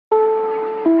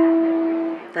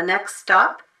The next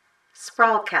stop,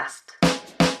 Sprawlcast.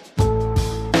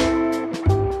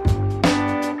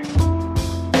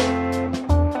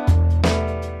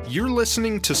 You're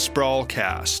listening to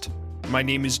Sprawlcast. My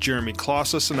name is Jeremy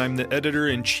Klaszus and I'm the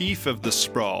editor-in-chief of The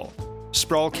Sprawl.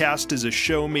 Sprawlcast is a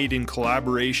show made in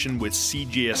collaboration with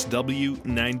CJSW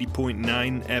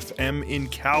 90.9 FM in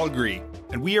Calgary,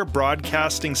 and we are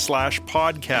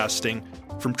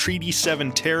broadcasting/podcasting from Treaty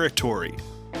 7 territory,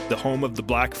 the home of the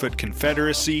Blackfoot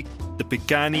Confederacy, the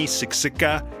Piikani,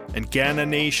 Siksika, and Kainai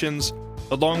nations,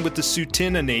 along with the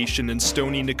Tsuut'ina Nation and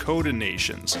Stoney Nakoda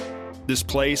nations. This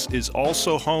place is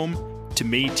also home to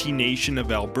Métis Nation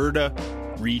of Alberta,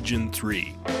 Region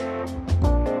 3.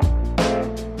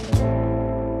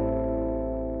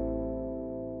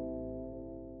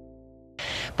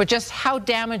 But just how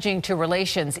damaging to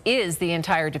relations is the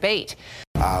entire debate?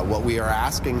 What we are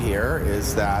asking here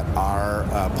is that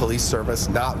our police service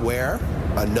not wear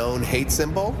a known hate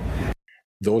symbol.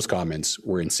 Those comments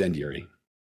were incendiary.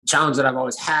 The challenge that I've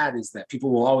always had is that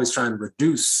people will always try and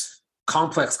reduce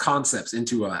complex concepts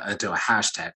into a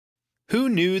hashtag. Who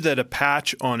knew that a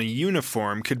patch on a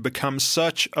uniform could become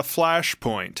such a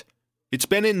flashpoint? It's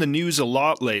been in the news a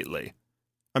lot lately.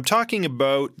 I'm talking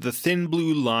about the thin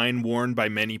blue line worn by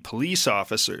many police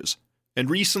officers, and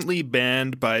recently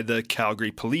banned by the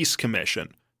Calgary Police Commission.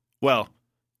 Well,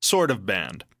 sort of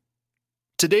banned.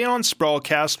 Today on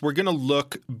Sprawlcast, we're going to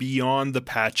look beyond the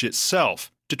patch itself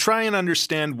to try and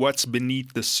understand what's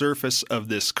beneath the surface of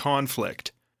this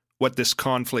conflict, what this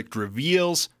conflict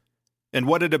reveals, and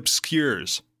what it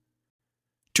obscures.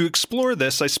 To explore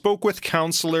this, I spoke with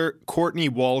Councillor Courtney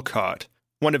Walcott,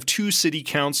 one of two city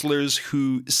councillors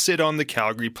who sit on the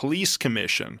Calgary Police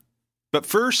Commission. But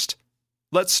first,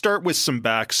 let's start with some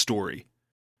backstory.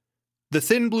 The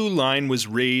thin blue line was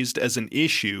raised as an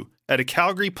issue at a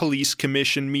Calgary Police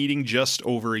Commission meeting just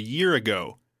over a year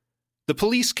ago. The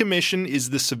Police Commission is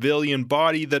the civilian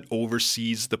body that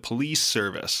oversees the police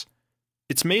service.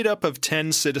 It's made up of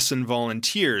 10 citizen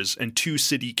volunteers and 2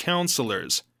 city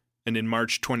councillors, and in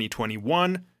March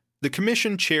 2021, the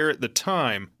commission chair at the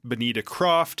time, Benita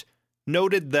Croft,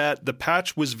 noted that the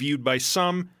patch was viewed by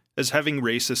some as having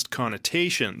racist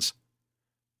connotations.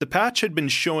 The patch had been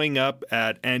showing up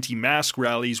at anti-mask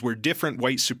rallies where different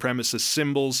white supremacist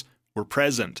symbols were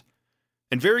present,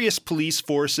 and various police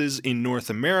forces in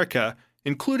North America,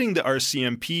 including the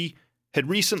RCMP, had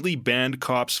recently banned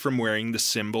cops from wearing the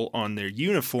symbol on their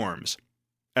uniforms.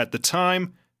 At the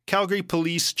time, Calgary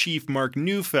Police Chief Mark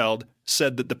Neufeld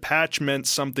said that the patch meant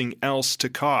something else to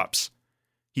cops.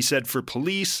 He said for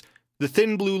police, the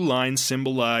thin blue line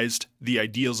symbolized the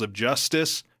ideals of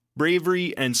justice,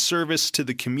 bravery, and service to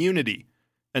the community,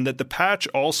 and that the patch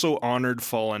also honored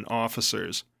fallen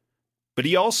officers. But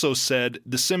he also said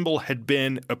the symbol had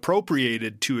been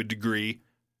appropriated to a degree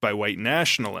by white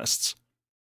nationalists.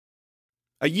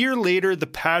 A year later, the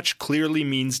patch clearly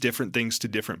means different things to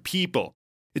different people.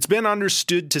 It's been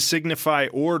understood to signify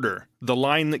order, the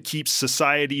line that keeps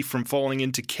society from falling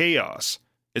into chaos.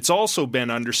 It's also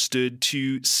been understood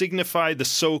to signify the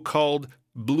so-called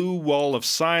blue wall of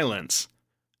silence,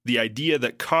 the idea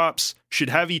that cops should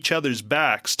have each other's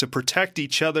backs to protect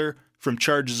each other from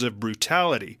charges of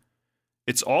brutality.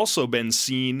 It's also been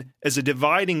seen as a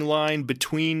dividing line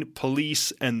between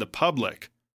police and the public.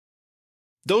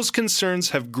 Those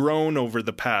concerns have grown over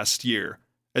the past year,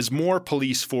 as more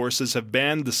police forces have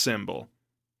banned the symbol.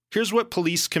 Here's what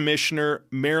Police Commissioner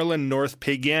Marilyn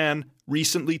North-Pagan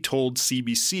recently told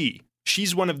CBC.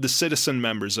 She's one of the citizen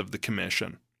members of the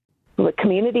commission. The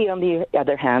community, on the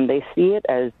other hand, they see it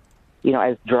as,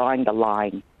 as drawing the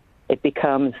line. It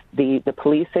becomes the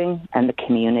policing and the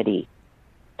community.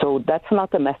 So that's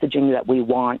not the messaging that we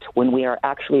want when we are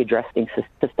actually addressing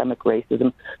systemic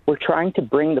racism. We're trying to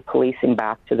bring the policing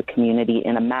back to the community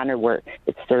in a manner where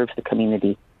it serves the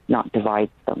community, not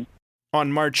divides them.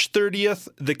 On March 30th,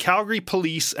 the Calgary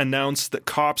Police announced that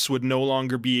cops would no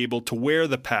longer be able to wear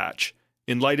the patch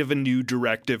in light of a new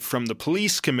directive from the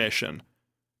Police Commission.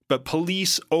 But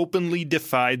police openly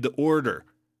defied the order.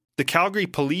 The Calgary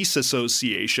Police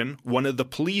Association, one of the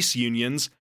police unions,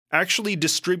 actually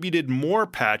distributed more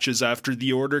patches after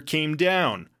the order came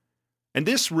down. And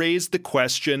this raised the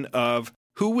question of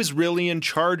who was really in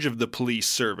charge of the police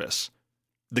service?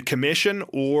 The commission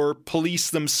or police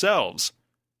themselves?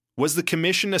 Was the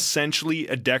commission essentially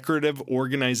a decorative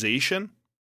organization?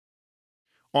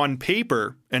 On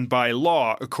paper, and by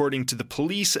law, according to the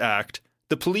Police Act,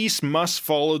 the police must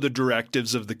follow the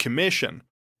directives of the commission,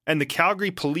 and the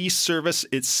Calgary Police Service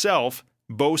itself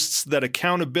boasts that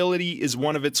accountability is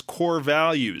one of its core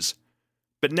values.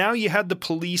 But now you had the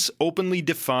police openly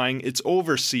defying its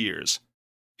overseers.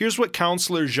 Here's what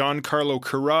Councillor Giancarlo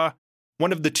Courtney,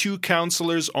 one of the two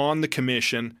councillors on the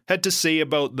commission, had to say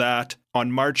about that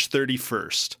on March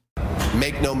 31st.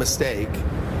 Make no mistake,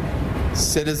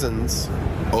 citizens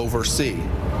oversee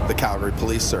the Calgary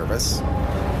Police Service,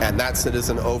 and that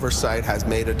citizen oversight has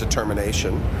made a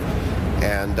determination,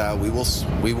 and we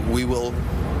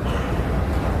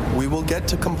will get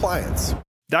to compliance.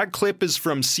 That clip is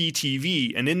from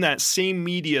CTV, and in that same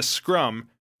media scrum,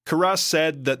 Courtney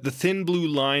said that the thin blue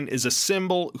line is a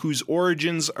symbol whose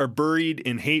origins are buried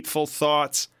in hateful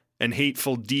thoughts and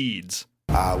hateful deeds.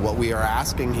 What we are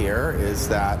asking here is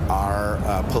that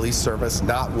our police service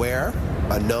not wear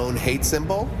a known hate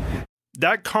symbol.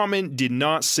 That comment did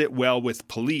not sit well with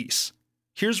police.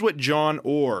 Here's what John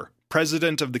Orr,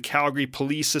 president of the Calgary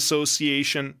Police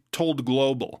Association, told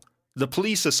Global. The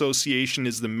police association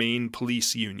is the main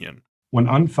police union. When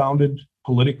unfounded,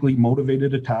 politically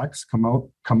motivated attacks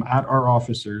come at our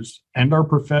officers and our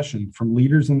profession from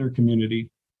leaders in their community,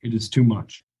 it is too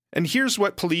much. And here's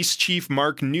what Police Chief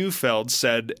Mark Neufeld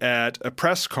said at a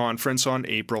press conference on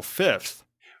April 5th.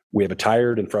 We have a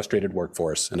tired and frustrated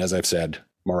workforce, and as I've said,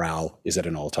 morale is at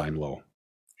an all-time low.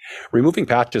 Removing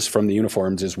patches from the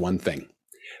uniforms is one thing,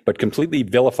 but completely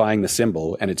vilifying the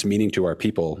symbol and its meaning to our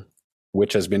people,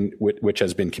 which has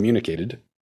been communicated,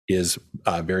 is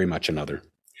very much another.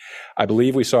 I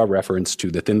believe we saw reference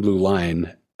to the thin blue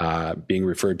line being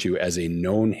referred to as a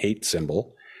known hate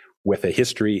symbol with a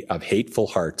history of hateful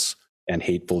hearts and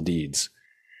hateful deeds.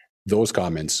 Those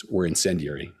comments were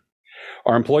incendiary.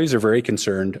 Our employees are very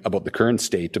concerned about the current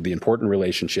state of the important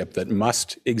relationship that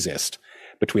must exist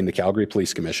between the Calgary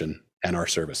Police Commission and our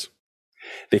service.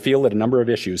 They feel that a number of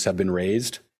issues have been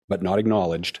raised but not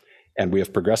acknowledged, and we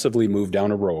have progressively moved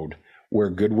down a road where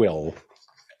goodwill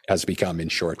has become in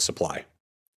short supply.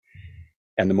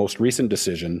 And the most recent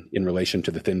decision in relation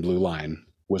to the thin blue line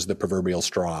was the proverbial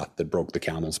straw that broke the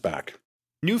camel's back.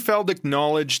 Neufeld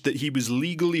acknowledged that he was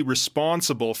legally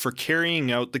responsible for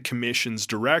carrying out the commission's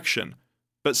direction,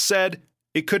 but said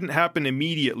it couldn't happen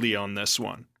immediately on this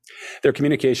one. Their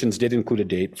communications did include a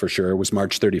date, for sure. It was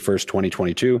March 31st,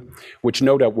 2022, which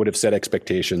no doubt would have set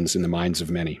expectations in the minds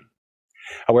of many.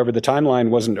 However, the timeline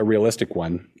wasn't a realistic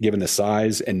one, given the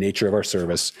size and nature of our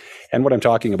service. And what I'm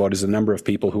talking about is the number of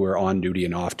people who are on duty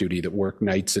and off duty that work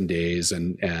nights and days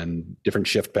and different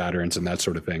shift patterns and that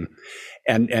sort of thing.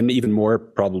 And even more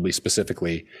probably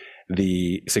specifically,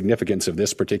 the significance of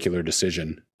this particular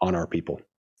decision on our people.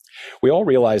 We all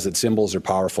realize that symbols are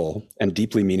powerful and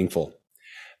deeply meaningful.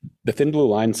 The thin blue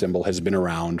line symbol has been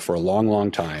around for a long, long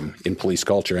time in police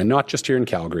culture, and not just here in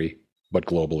Calgary, but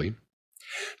globally.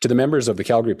 To the members of the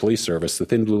Calgary Police Service, the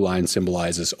thin blue line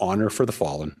symbolizes honor for the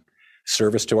fallen,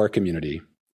 service to our community,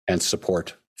 and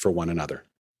support for one another.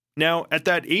 Now, at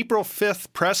that April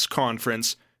 5th press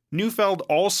conference, Neufeld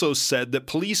also said that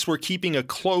police were keeping a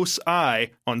close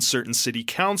eye on certain city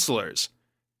councillors.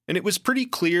 And it was pretty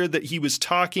clear that he was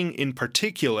talking in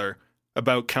particular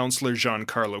about Councillor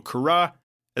Giancarlo Courtney,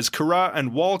 as Courtney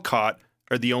and Walcott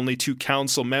are the only two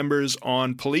council members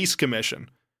on Police Commission.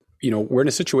 You know, we're in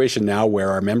a situation now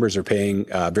where our members are paying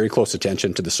very close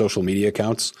attention to the social media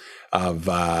accounts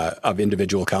of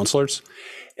individual councillors,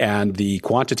 and the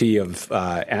quantity of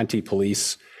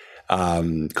anti-police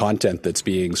content that's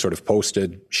being sort of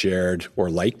posted, shared, or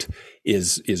liked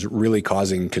is really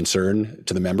causing concern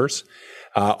to the members.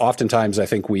 Oftentimes, I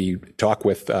think we talk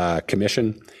with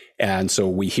Commission, and so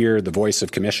we hear the voice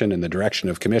of Commission and the direction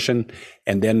of Commission,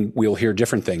 and then we'll hear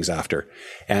different things after.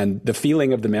 And the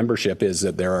feeling of the membership is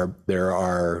that there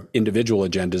are individual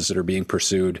agendas that are being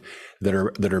pursued that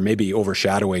are maybe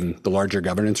overshadowing the larger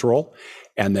governance role,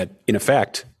 and that in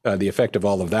effect, the effect of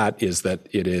all of that is that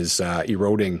it is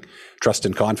eroding trust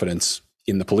and confidence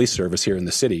in the police service here in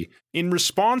the city. In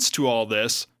response to all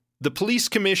this, the Police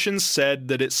Commission said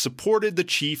that it supported the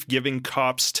chief giving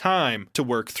cops time to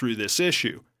work through this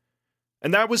issue.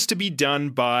 And that was to be done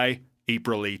by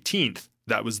April 18th.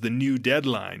 That was the new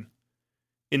deadline.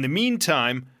 In the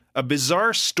meantime, a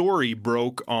bizarre story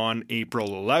broke on April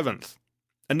 11th.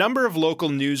 A number of local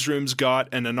newsrooms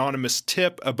got an anonymous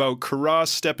tip about Courtney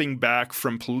stepping back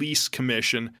from Police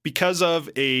Commission because of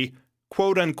a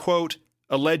quote-unquote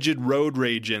alleged road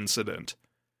rage incident.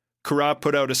 Courtney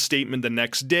put out a statement the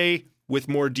next day with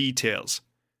more details.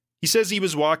 He says he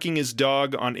was walking his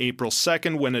dog on April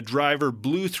 2nd when a driver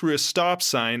blew through a stop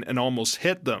sign and almost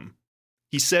hit them.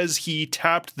 He says he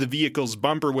tapped the vehicle's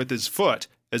bumper with his foot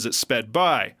as it sped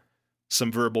by.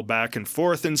 Some verbal back and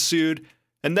forth ensued,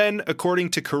 and then, according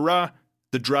to Courtney,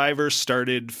 the driver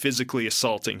started physically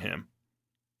assaulting him.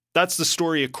 That's the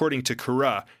story according to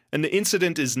Courtney, and the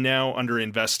incident is now under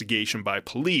investigation by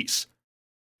police.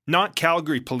 Not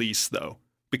Calgary Police, though.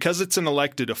 Because it's an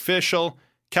elected official,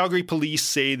 Calgary Police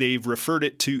say they've referred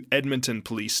it to Edmonton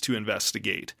Police to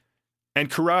investigate. And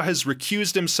Curragh has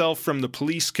recused himself from the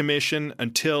Police Commission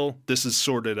until this is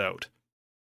sorted out.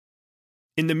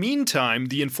 In the meantime,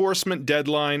 the enforcement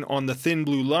deadline on the Thin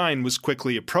Blue Line was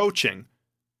quickly approaching.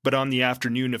 But on the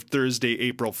afternoon of Thursday,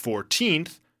 April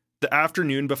 14th, the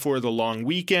afternoon before the long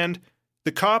weekend,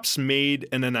 the cops made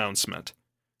an announcement.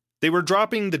 They were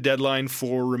dropping the deadline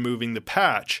for removing the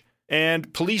patch,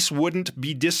 and police wouldn't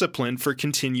be disciplined for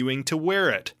continuing to wear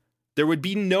it. There would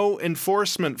be no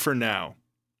enforcement for now.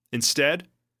 Instead,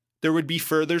 there would be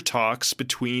further talks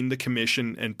between the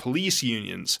Commission and police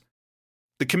unions.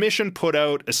 The Commission put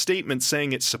out a statement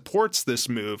saying it supports this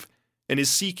move and is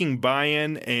seeking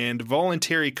buy-in and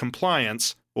voluntary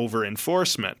compliance over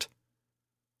enforcement.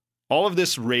 All of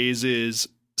this raises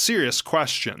serious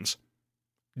questions.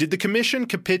 Did the Commission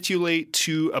capitulate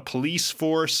to a police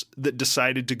force that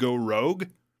decided to go rogue?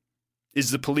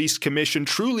 Is the Police Commission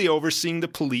truly overseeing the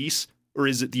police, or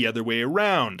is it the other way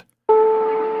around?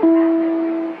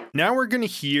 Now we're going to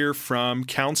hear from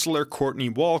Councillor Courtney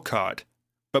Walcott,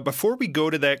 but before we go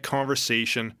to that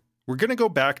conversation, we're going to go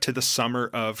back to the summer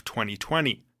of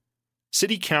 2020.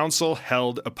 City Council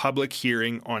held a public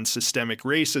hearing on systemic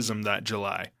racism that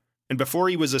July, and before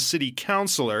he was a city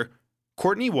councillor,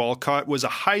 Courtney Walcott was a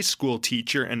high school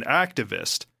teacher and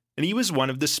activist, and he was one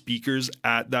of the speakers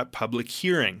at that public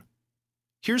hearing.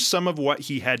 Here's some of what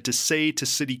he had to say to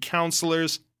city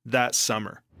councillors that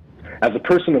summer. As a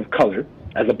person of color,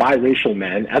 as a biracial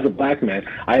man, as a black man,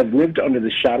 I have lived under the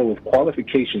shadow of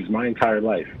qualifications my entire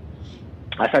life.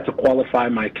 I've had to qualify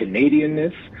my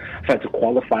Canadianness, I've had to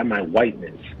qualify my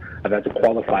whiteness, I've had to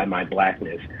qualify my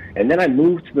blackness. And then I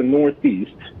moved to the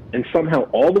Northeast, and somehow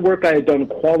all the work I had done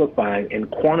qualifying and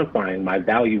quantifying my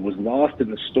value was lost in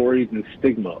the stories and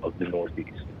stigma of the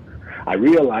Northeast. I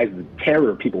realized the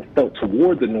terror people felt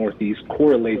toward the Northeast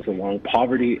correlates along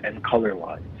poverty and color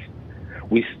lines.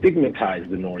 We stigmatize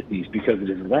the Northeast because it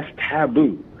is less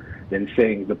taboo than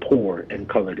saying the poor and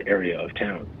colored area of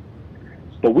town.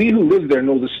 But we who live there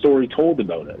know the story told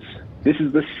about us. This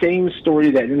is the same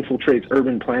story that infiltrates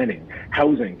urban planning,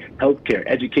 housing, healthcare,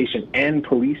 education, and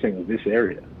policing of this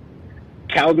area.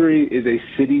 Calgary is a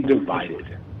city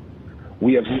divided.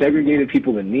 We have segregated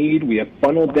people in need, we have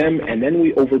funneled them, and then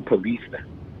we over-police them.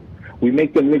 We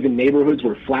make them live in neighborhoods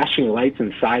where flashing lights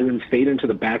and sirens fade into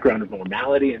the background of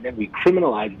normality, and then we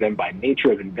criminalize them by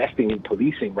nature of investing in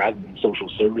policing rather than social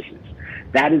services.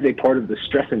 That is a part of the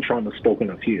stress and trauma spoken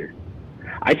of here.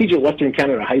 I teach at Western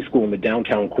Canada High School in the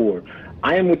downtown core.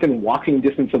 I am within walking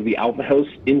distance of the Alpha House,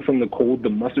 In From the Cold, the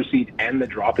Mustard Seed, and the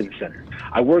Drop-In Center.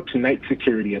 I worked night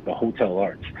security at the Hotel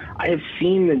Arts. I have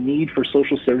seen the need for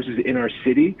social services in our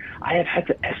city. I have had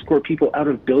to escort people out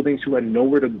of buildings who had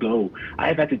nowhere to go. I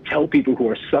have had to tell people who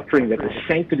are suffering that the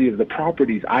sanctity of the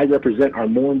properties I represent are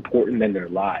more important than their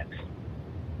lives.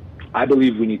 I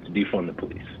believe we need to defund the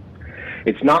police.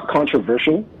 It's not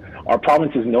controversial. Our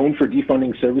province is known for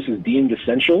defunding services deemed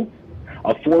essential.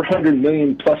 A $400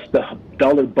 million plus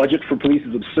dollar budget for police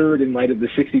is absurd in light of the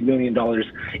 $60 million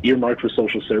earmarked for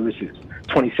social services,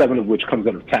 27 of which comes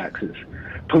out of taxes.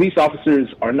 Police officers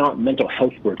are not mental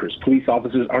health workers. Police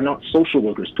officers are not social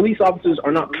workers. Police officers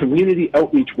are not community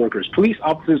outreach workers. Police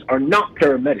officers are not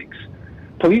paramedics.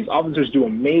 Police officers do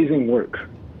amazing work.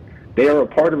 They are a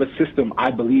part of a system I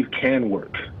believe can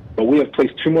work, but we have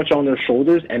placed too much on their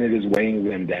shoulders and it is weighing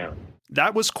them down.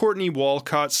 That was Courtney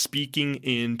Walcott speaking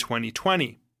in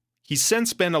 2020. He's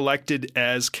since been elected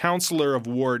as Councillor of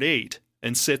Ward 8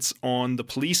 and sits on the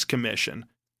Police Commission.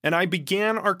 And I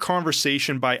began our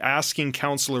conversation by asking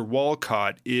Councillor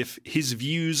Walcott if his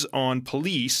views on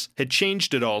police had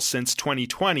changed at all since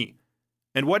 2020,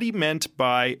 and what he meant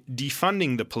by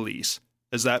defunding the police,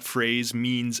 as that phrase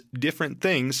means different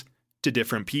things to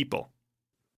different people.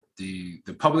 The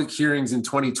public hearings in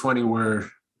 2020 were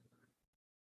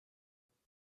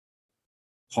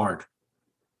hard.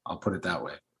 I'll put it that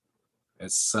way.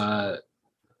 It's an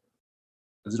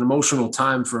emotional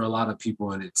time for a lot of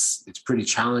people, and it's pretty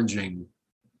challenging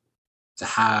to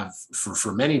have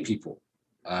for many people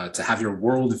to have your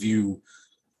worldview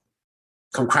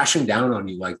come crashing down on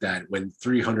you like that when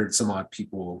 300 some odd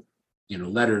people,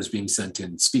 letters being sent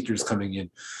in, speakers coming in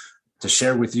to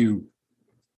share with you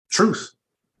truth,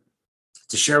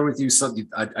 to share with you something,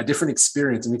 a different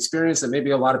experience, an experience that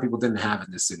maybe a lot of people didn't have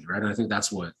in this city, right? And I think that's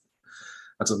what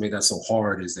made that so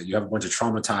hard, is that you have a bunch of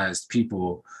traumatized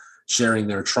people sharing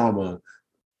their trauma,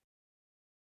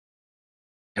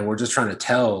 and we're trying to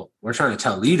tell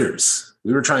leaders.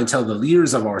 We were trying to tell the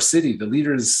leaders of our city, the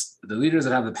leaders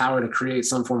that have the power to create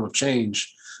some form of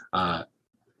change,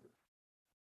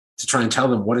 to try and tell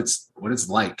them what it's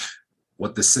like,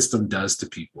 what the system does to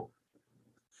people.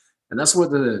 And that's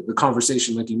what the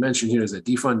conversation, like you mentioned here, is that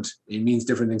defund, it means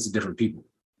different things to different people.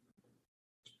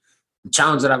 The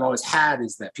challenge that I've always had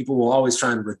is that people will always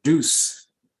try and reduce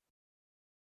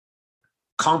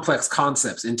complex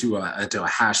concepts into a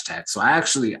hashtag. So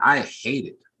I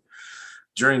hated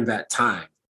during that time,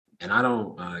 and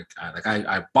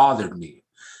I bothered me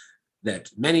that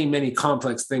many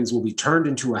complex things will be turned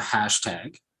into a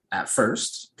hashtag. At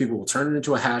first, people will turn it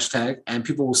into a hashtag and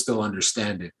people will still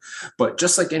understand it. But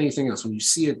just like anything else, when you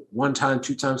see it 1 time,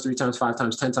 2 times, 3 times, 5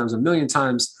 times, 10 times, 1,000,000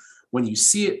 times, when you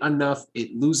see it enough,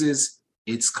 it loses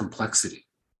its complexity.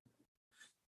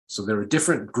 So there are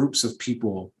different groups of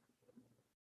people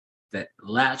that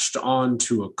latched on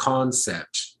to a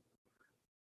concept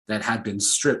that had been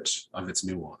stripped of its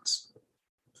nuance.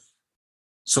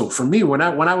 So for me, when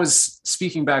I was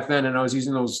speaking back then and I was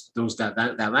using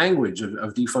that language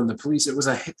of defund the police,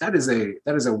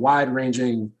 that is a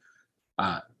wide-ranging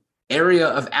area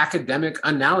of academic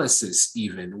analysis,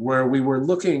 even where we were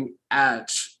looking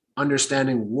at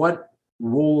understanding what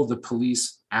role the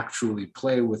police actually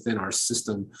play within our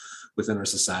system, within our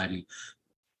society.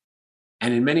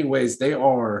 And in many ways, they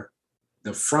are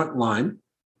the front line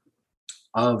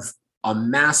of a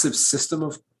massive system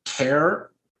of care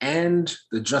and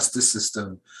the justice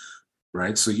system,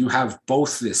 right? So you have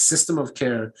both the system of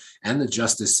care and the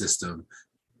justice system,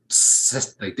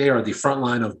 like they are the front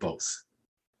line of both.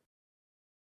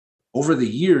 Over the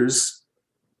years,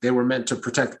 they were meant to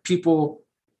protect people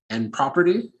and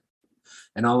property.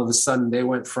 And all of a sudden they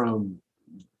went from,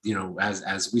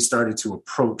 as we started to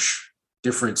approach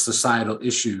different societal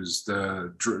issues,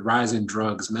 the rise in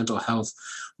drugs, mental health,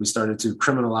 we started to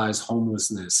criminalize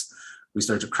homelessness. We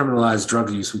started to criminalize drug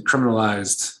use. We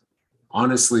criminalized,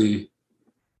 honestly,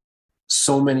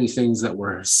 so many things that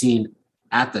were seen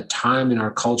at the time in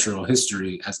our cultural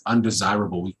history as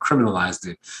undesirable. We criminalized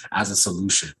it as a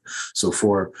solution. So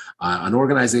for an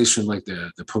organization like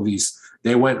the police,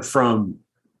 they went from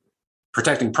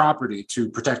protecting property to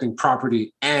protecting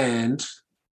property and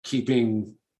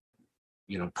keeping,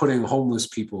 putting homeless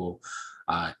people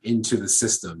into the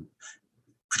system,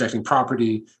 protecting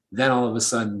property. Then all of a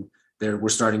sudden, we're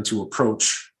starting to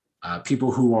approach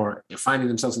people who are finding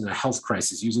themselves in a health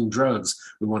crisis, using drugs.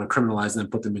 We want to criminalize them,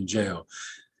 put them in jail.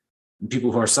 And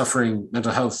people who are suffering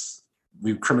mental health,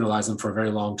 we've criminalized them for a very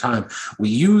long time. We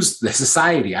use the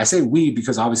society. I say we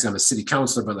because obviously I'm a city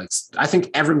councilor, but I think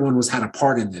everyone had a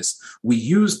part in this. We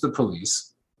used the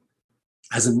police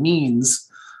as a means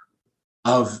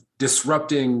of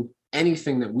disrupting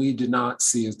anything that we did not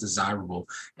see as desirable.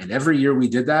 And every year we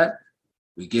did that,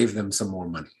 we gave them some more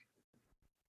money.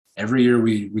 Every year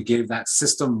we gave that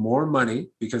system more money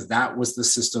because that was the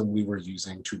system we were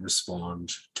using to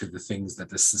respond to the things that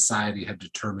the society had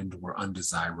determined were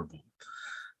undesirable.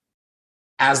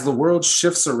 As the world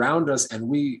shifts around us and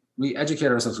we educate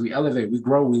ourselves, we elevate, we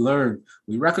grow, we learn,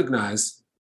 we recognize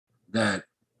that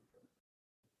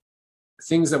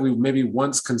things that we maybe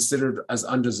once considered as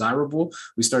undesirable,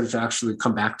 we started to actually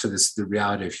come back to the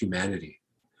reality of humanity.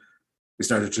 We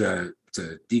started to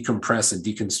decompress and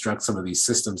deconstruct some of these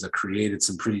systems that created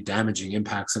some pretty damaging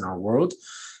impacts in our world,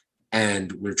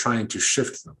 and we're trying to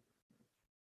shift them.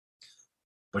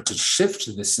 But to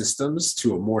shift the systems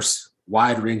to a more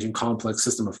wide-ranging, complex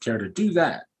system of care, to do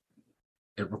that,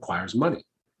 it requires money.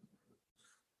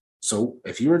 So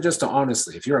if you're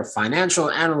if you're a financial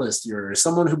analyst, you're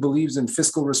someone who believes in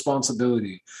fiscal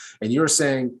responsibility, and you're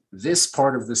saying this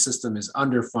part of the system is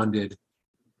underfunded,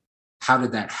 how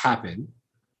did that happen?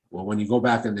 Well, when you go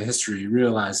back in the history, you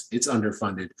realize it's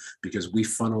underfunded because we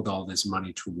funneled all this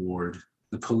money toward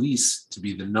the police to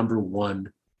be the number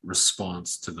one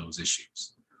response to those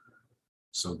issues.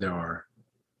 So there are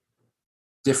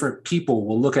different people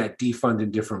will look at defund in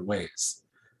different ways.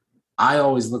 I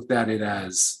always looked at it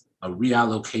as a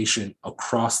reallocation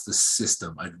across the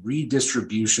system, a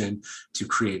redistribution to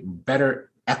create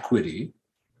better equity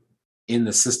in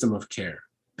the system of care,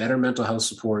 better mental health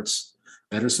supports,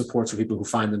 better supports for people who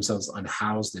find themselves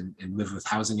unhoused and live with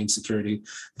housing insecurity,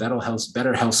 better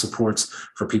health supports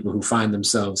for people who find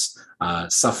themselves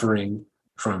suffering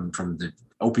from the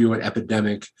opioid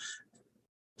epidemic,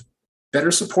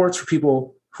 better supports for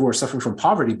people who are suffering from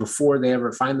poverty before they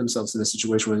ever find themselves in a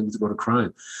situation where they need to go to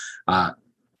crime,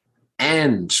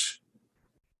 and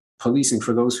policing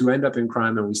for those who end up in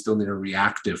crime and we still need a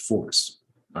reactive force,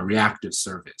 a reactive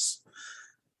service.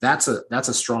 That's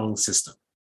a strong system.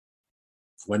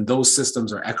 When those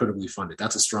systems are equitably funded,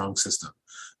 that's a strong system,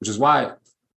 which is why,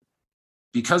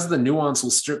 because the nuance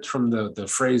was stripped from the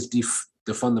phrase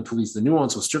defund the police, the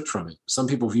nuance was stripped from it. Some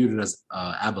people viewed it as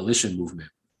abolition movement,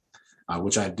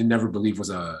 which I never believed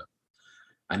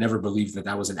I never believed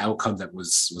that was an outcome that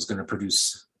was going to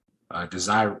produce a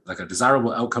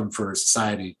desirable outcome for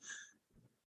society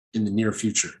in the near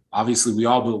future. Obviously, we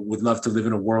all would love to live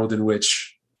in a world in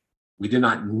which we did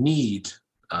not need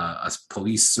a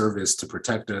police service to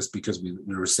protect us because we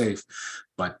were safe,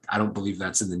 but I don't believe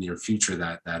that's in the near future,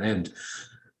 that end.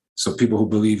 So people who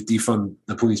believe defund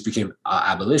the police became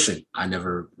abolition. I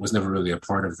was never really a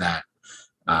part of that.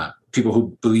 People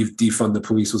who believe defund the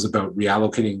police was about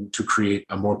reallocating to create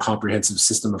a more comprehensive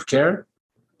system of care.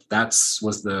 That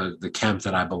was the camp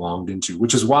that I belonged into,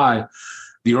 which is why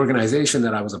the organization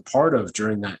that I was a part of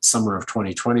during that summer of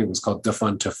 2020 was called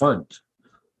Defund to Fund.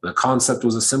 The concept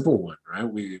was a simple one, right?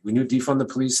 We knew defund the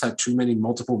police had too many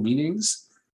multiple meanings.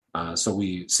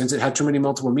 Since it had too many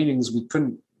multiple meanings, we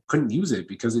couldn't use it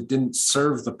because it didn't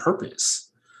serve the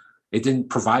purpose. It didn't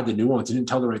provide the nuance. It didn't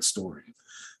tell the right story.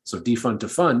 So Defund to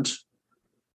Fund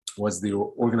was the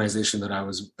organization that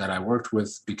I worked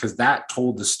with because that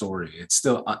told the story. It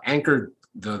still anchored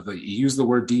you use the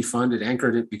word defund. It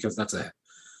anchored it because that's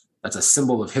a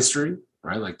symbol of history,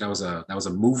 right? Like that was a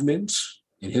movement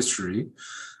in history.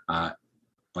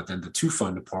 But then the to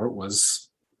fund part was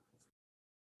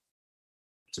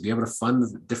to be able to fund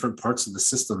the different parts of the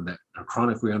system that are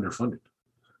chronically underfunded.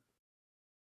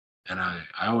 And I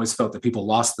always felt that people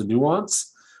lost the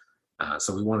nuance.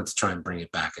 So we wanted to try and bring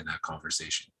it back in that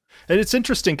conversation. And it's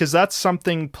interesting because that's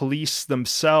something police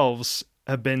themselves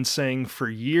have been saying for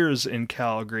years in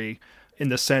Calgary, in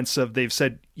the sense of they've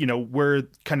said, we're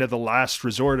kind of the last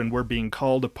resort and we're being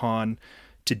called upon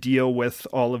to deal with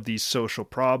all of these social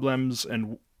problems.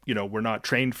 And, we're not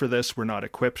trained for this. We're not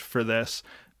equipped for this,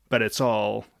 but it's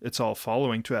all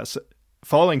falling to us.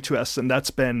 And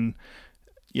that's been,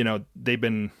 they've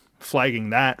been flagging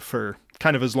that for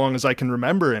kind of as long as I can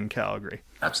remember in Calgary.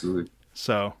 Absolutely.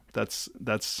 So that's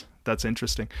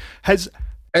interesting.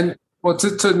 Well,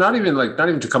 to not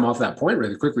even to come off that point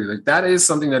really quickly, like that is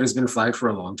something that has been flagged for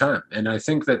a long time. And I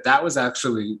think that was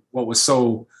actually what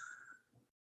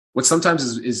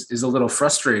sometimes is a little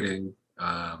frustrating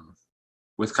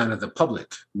with kind of the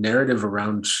public narrative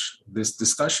around this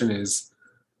discussion is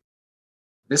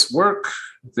this work,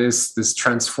 this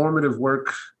transformative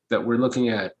work that we're looking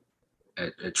at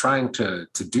trying to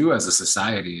do as a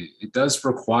society. It does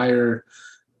require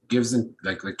gives and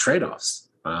like trade-offs.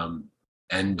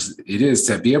 And it is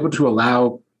to be able to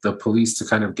allow the police to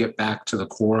kind of get back to the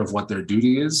core of what their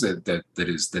duty is that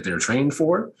they're trained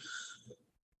for.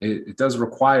 It does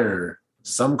require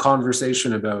some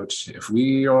conversation about if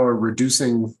we are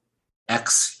reducing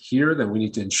X here, then we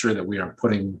need to ensure that we are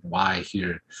putting Y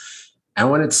here. And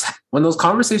when those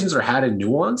conversations are had in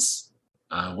nuance,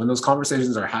 when those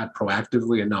conversations are had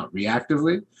proactively and not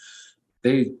reactively,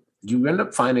 you end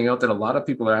up finding out that a lot of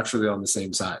people are actually on the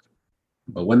same side.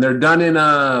 But when they're done in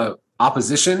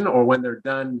opposition, or when they're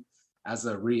done as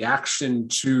a reaction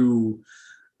to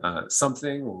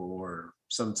something or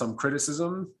some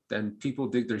criticism, then people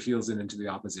dig their heels into the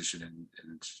opposition, and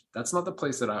that's not the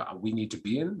place that we need to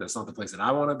be in. That's not the place that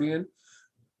I want to be in.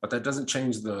 But that doesn't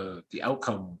change the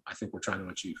outcome I think we're trying to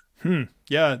achieve.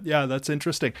 Yeah, that's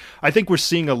interesting. I think we're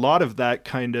seeing a lot of that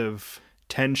kind of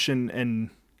tension and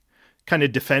kind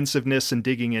of defensiveness and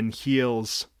digging in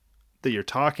heels that you're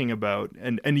talking about,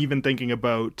 and even thinking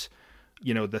about,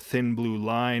 the thin blue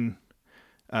line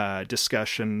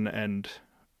discussion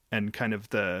and kind of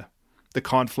the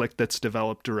conflict that's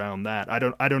developed around that. I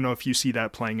don't know if you see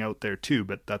that playing out there too,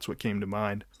 but that's what came to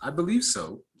mind. I believe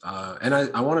so. And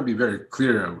I want to be very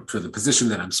clear for the position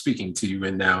that I'm speaking to you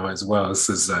in now, as well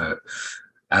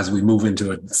as we move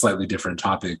into a slightly different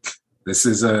topic. This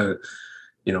is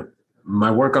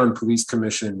my work on police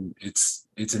commission. It's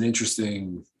an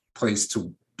interesting place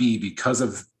to be because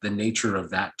of the nature of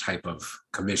that type of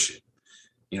commission.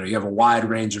 You have a wide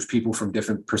range of people from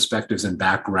different perspectives and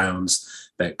backgrounds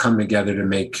that come together to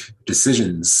make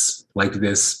decisions like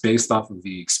this based off of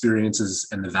the experiences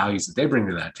and the values that they bring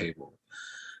to that table.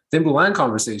 Thin Blue Line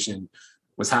conversation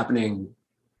was happening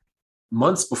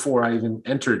months before I even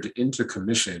entered into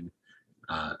commission,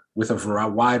 with a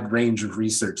wide range of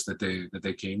research that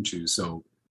they came to. So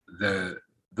the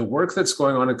work that's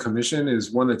going on in commission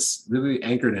is one that's really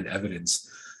anchored in evidence.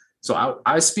 So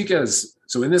I speak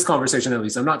so in this conversation, at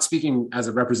least, I'm not speaking as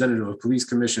a representative of police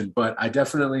commission, but I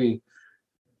definitely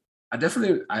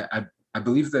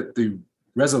believe that the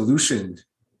resolution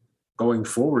going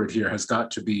forward here has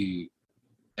got to be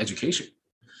education.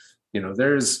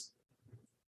 There is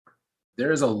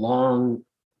a long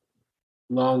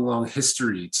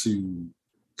history to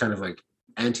kind of like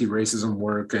anti-racism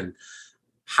work and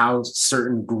how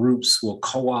certain groups will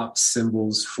co-opt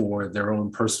symbols for their own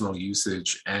personal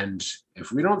usage. And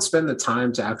if we don't spend the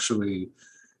time to actually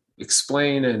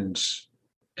explain and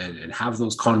have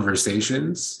those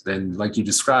conversations, then like you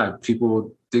described,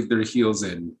 people dig their heels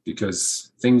in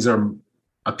because things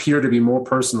appear to be more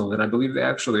personal than I believe they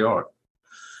actually are.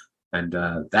 And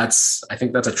I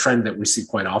think that's a trend that we see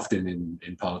quite often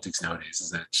in politics nowadays, is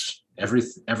that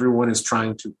everyone is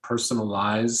trying to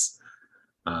personalize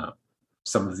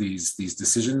some of these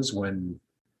decisions when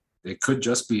they could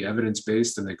just be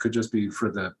evidence-based and they could just be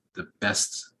for the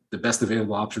best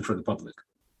available option for the public.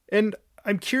 And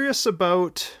I'm curious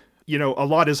about, a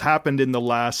lot has happened in the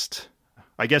last,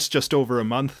 I guess, just over a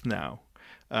month now,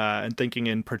 and thinking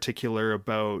in particular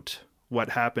about what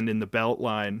happened in the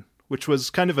Beltline, which was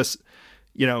kind of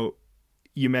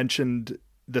you mentioned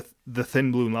the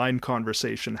thin blue line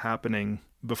conversation happening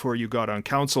before you got on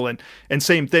council, and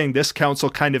same thing, this council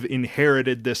kind of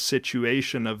inherited this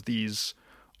situation of these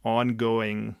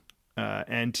ongoing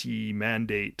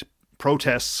anti-mandate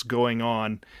protests going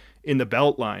on in the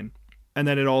Beltline. And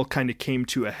then it all kind of came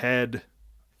to a head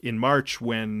in March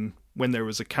when there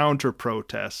was a counter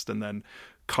protest, and then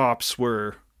cops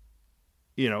were,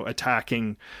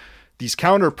 attacking these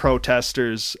counter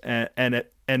protesters, and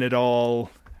it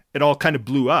all kind of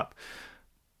blew up.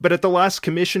 But at the last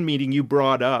commission meeting, you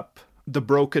brought up the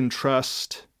broken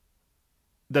trust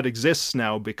that exists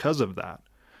now because of that.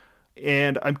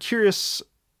 And I'm curious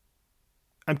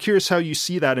how you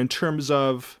see that in terms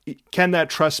of, can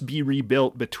that trust be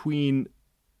rebuilt between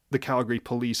the Calgary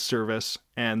Police Service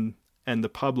and the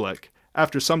public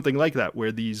after something like that,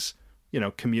 where these,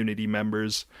 community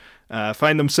members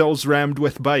find themselves rammed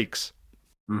with bikes?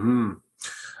 Mm-hmm.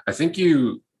 I think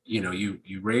you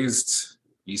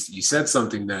said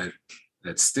something that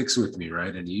sticks with me,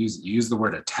 right? And you use the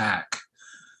word attack.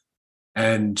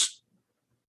 And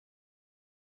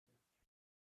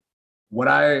what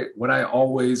I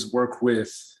always work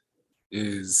with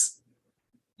is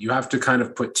you have to kind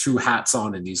of put two hats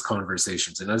on in these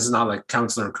conversations. And this is not like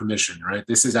councillor commission, right?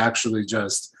 This is actually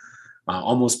just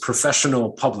almost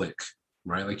professional public,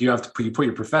 right? Like you put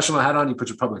your professional hat on, you put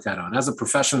your public hat on. As a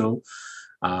professional,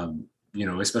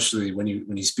 especially when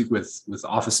you speak with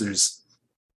officers,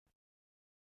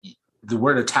 the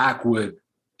word attack wouldn't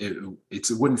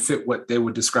fit what they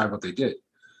would describe what they did.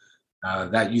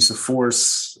 That use of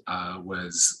force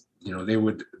was,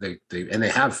 they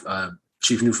have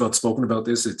Chief Neufeld spoken about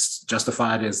this. It's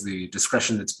justified as the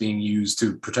discretion that's being used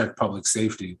to protect public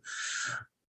safety.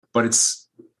 But it's,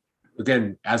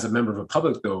 again, as a member of the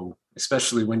public, though,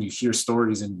 especially when you hear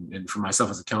stories, and for myself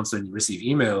as a counselor, and you receive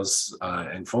emails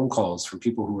and phone calls from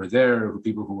people who were there,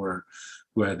 people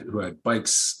who had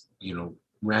bikes,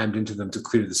 rammed into them to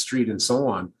clear the street and so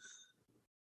on,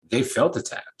 they felt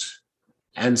attacked.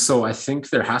 And so I think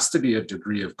there has to be a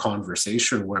degree of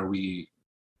conversation where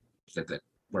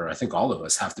where I think all of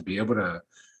us have to be able to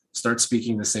start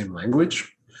speaking the same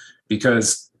language,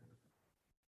 because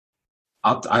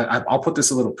I'll put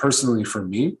this a little personally for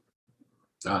me.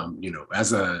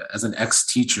 As an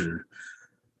ex-teacher,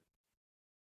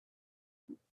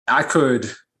 I could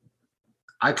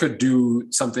do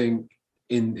something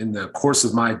in the course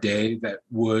of my day that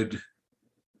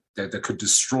could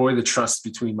destroy the trust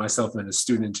between myself and a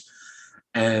student.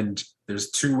 And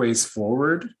there's two ways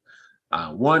forward.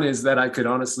 One is that I could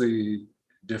honestly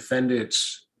defend it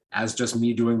as just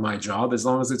me doing my job, as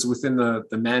long as it's within the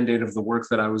mandate of the work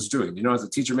that I was doing. As a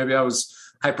teacher, maybe I was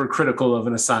hypercritical of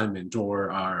an assignment,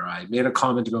 or I made a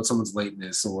comment about someone's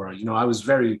lateness, or I was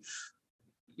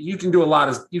you can do a lot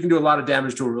of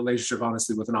damage to a relationship,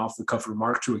 honestly, with an off-the-cuff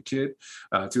remark to a kid,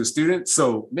 to a student.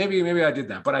 So maybe I did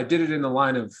that, but I did it in the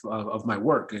line of my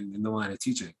work and in the line of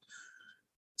teaching.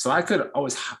 So I could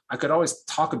always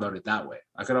talk about it that way.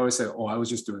 I could always say, "Oh, I was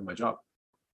just doing my job."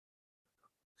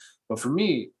 But for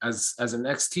me, as an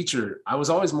ex-teacher, I was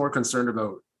always more concerned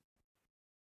about,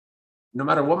 no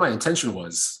matter what my intention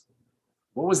was,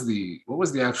 what was the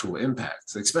actual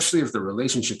impact, especially if the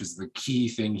relationship is the key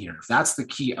thing here. If that's the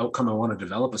key outcome, I want to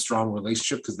develop a strong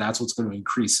relationship, because that's what's going to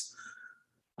increase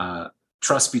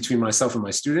trust between myself and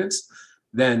my students.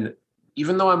 Then,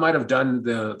 even though I might have done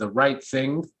the right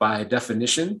thing by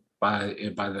definition, by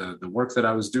the work that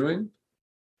I was doing,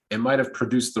 it might have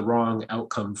produced the wrong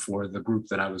outcome for the group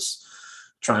that I was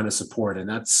trying to support. And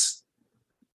that's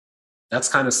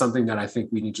kind of something that I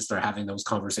think we need to start having those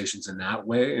conversations in that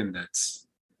way. And that's,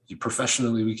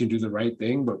 professionally, we can do the right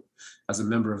thing, but as a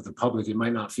member of the public, it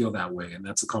might not feel that way. And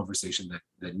that's a conversation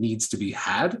that needs to be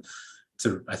had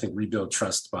to, I think, rebuild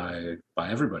trust by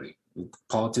everybody,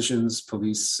 politicians,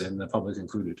 police, and the public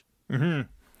included. Mm-hmm.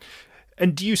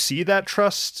 And do you see that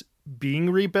trust being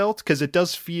rebuilt? Because it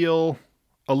does feel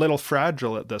a little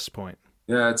fragile at this point.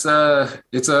 Yeah,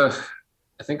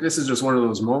 I think this is just one of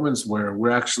those moments where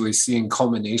we're actually seeing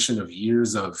culmination of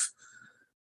years of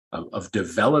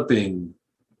developing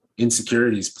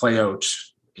insecurities play out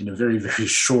in a very, very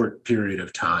short period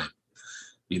of time.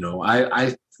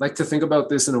 I like to think about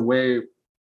this in a way,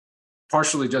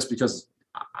 partially just because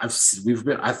I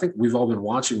think we've all been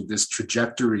watching this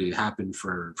trajectory happen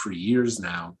for years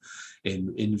now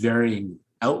in varying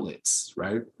outlets,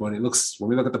 right? When we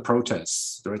look at the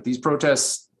protests, right? These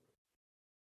protests,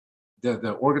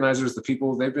 the organizers, the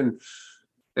people, they've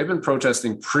been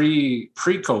protesting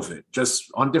pre-COVID,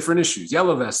 just on different issues,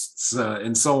 yellow vests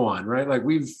and so on, right? Like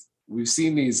we've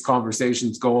seen these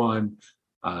conversations go on,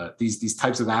 these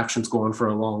types of actions go on for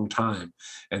a long time,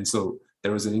 and so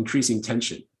there was an increasing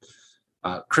tension.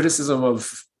 Criticism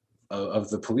of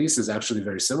the police is actually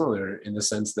very similar in the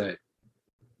sense that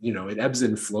it ebbs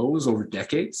and flows over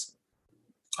decades.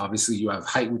 Obviously, you have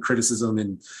heightened criticism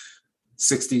in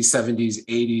 60s, 70s,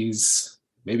 80s.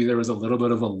 Maybe there was a little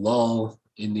bit of a lull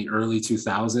in the early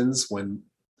 2000s when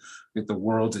the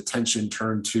world's attention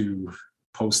turned to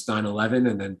post 9/11,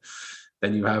 and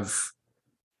then you have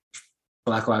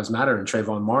Black Lives Matter and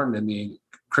Trayvon Martin, and the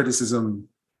criticism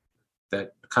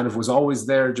that kind of was always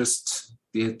there, just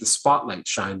the spotlight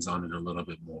shines on it a little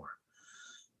bit more.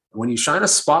 When you shine a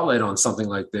spotlight on something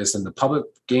like this and the public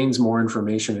gains more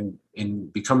information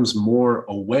and becomes more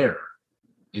aware,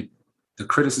 the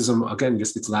criticism, again,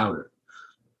 just gets louder.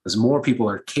 As more people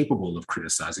are capable of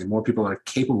criticizing, more people are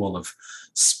capable of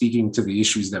speaking to the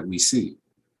issues that we see.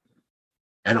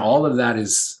 And all of that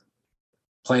is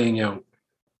playing out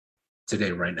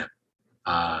today, right now.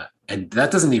 And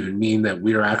that doesn't even mean that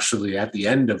we're actually at the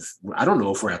end of, I don't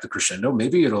know if we're at the crescendo.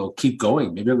 Maybe it'll keep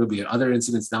going. Maybe there'll be other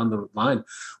incidents down the line.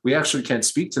 We actually can't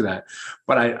speak to that.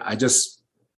 But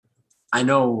I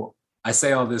know I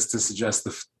say all this to suggest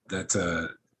that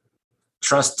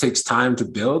trust takes time to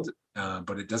build,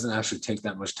 but it doesn't actually take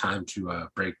that much time to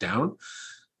break down.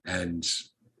 And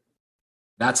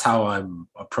that's how I'm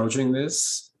approaching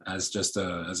this as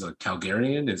a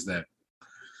Calgarian, is that,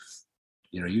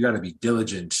 you got to be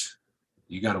diligent.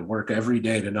 You got to work every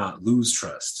day to not lose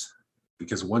trust,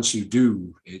 because once you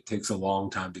do, it takes a long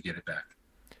time to get it back.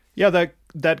 Yeah,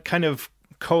 that kind of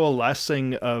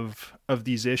coalescing of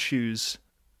these issues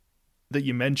that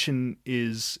you mentioned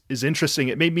is interesting.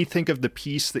 It made me think of the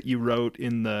piece that you wrote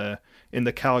in the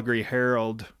Calgary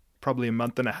Herald probably a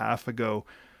month and a half ago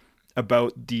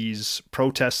about these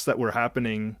protests that were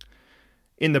happening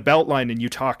in the Beltline, and you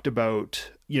talked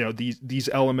about these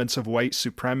elements of white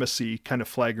supremacy, kind of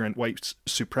flagrant white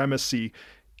supremacy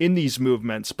in these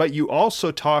movements. But you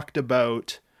also talked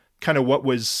about kind of what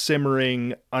was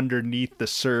simmering underneath the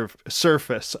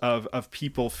surface of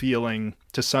people feeling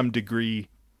to some degree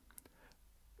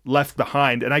left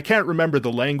behind. And I can't remember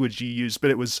the language you used,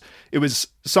 but it was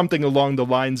something along the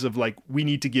lines of like, we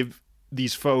need to give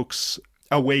these folks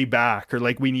a way back, or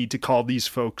like we need to call these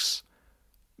folks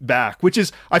back, which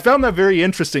is, I found that very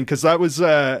interesting, because that was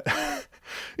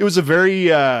it was a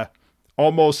very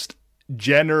almost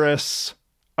generous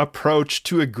approach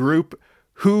to a group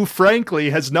who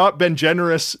frankly has not been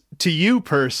generous to you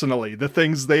personally. The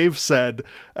things they've said,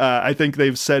 I think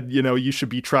they've said, you should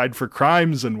be tried for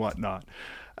crimes and whatnot.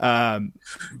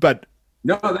 But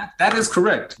no, that is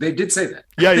correct. They did say that.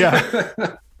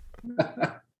 Yeah.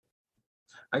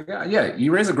 Yeah,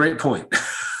 you raise a great point.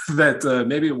 That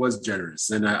maybe it was generous,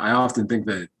 and I often think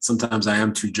that sometimes I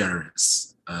am too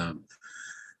generous. I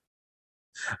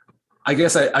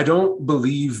guess I don't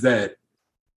believe that.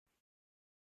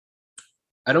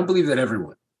 I don't believe that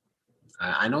everyone.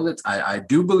 I know that I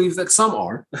do believe that some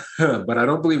are, but I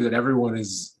don't believe that everyone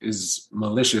is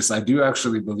malicious. I do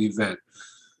actually believe that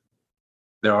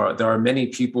there are many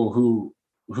people who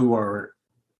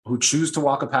choose to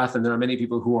walk a path, and there are many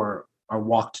people who are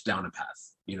walked down a path.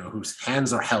 Whose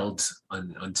hands are held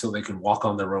until they can walk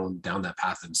on their own down that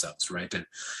path themselves, right? And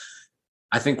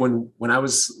I think when I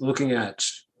was looking at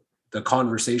the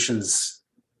conversations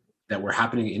that were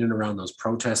happening in and around those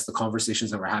protests, the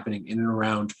conversations that were happening in and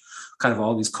around kind of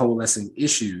all these coalescing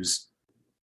issues,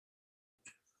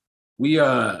 we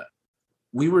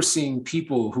were seeing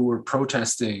people who were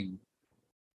protesting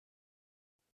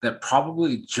that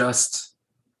probably just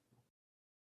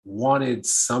wanted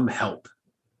some help.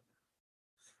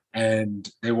 And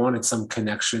they wanted some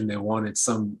connection. They wanted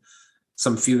some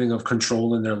feeling of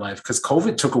control in their life, because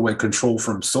COVID took away control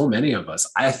from so many of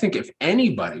us. I think if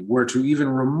anybody were to even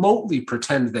remotely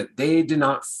pretend that they did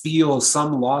not feel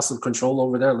some loss of control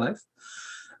over their life,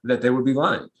 that they would be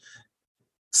lying.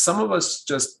 Some of us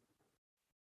just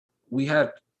we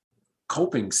had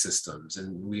coping systems,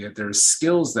 and there's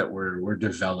skills that were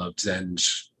developed, and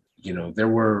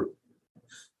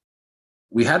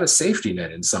we had a safety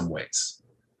net in some ways.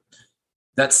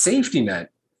 That safety net,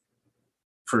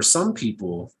 for some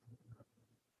people,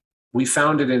 we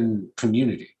found it in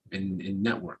community, in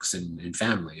networks, in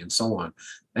family, and so on.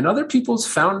 And other people's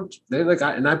found,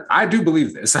 I do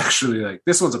believe this, actually. Like,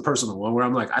 this one's a personal one where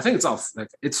I'm like, I think it's all, like,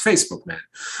 it's Facebook, man.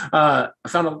 I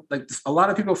found a lot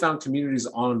of people found communities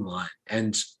online.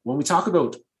 And when we talk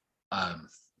about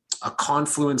a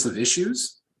confluence of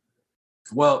issues,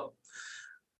 well,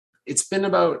 it's been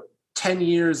about 10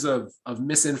 years of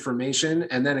misinformation,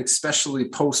 and then especially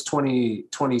post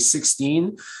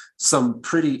 2016, some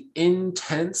pretty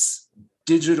intense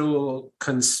digital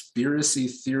conspiracy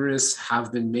theorists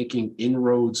have been making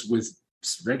inroads with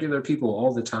regular people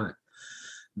all the time.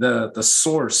 The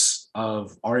source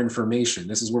of our information,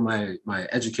 this is where my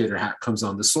educator hat comes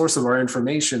on, the source of our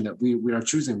information that we are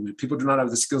choosing, people do not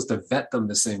have the skills to vet them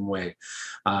the same way.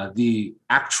 The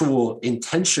actual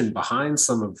intention behind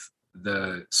some of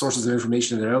the sources of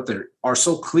information that are out there are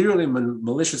so clearly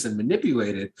malicious and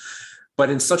manipulated, but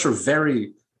in such a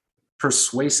very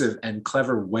persuasive and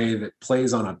clever way that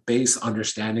plays on a base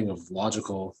understanding of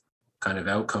logical kind of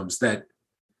outcomes, that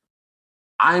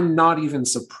I'm not even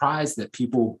surprised that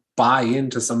people buy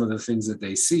into some of the things that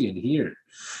they see and hear,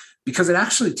 because it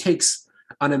actually takes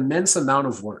an immense amount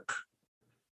of work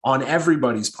on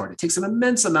everybody's part. It takes an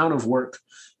immense amount of work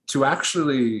to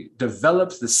actually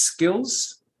develop the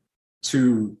skills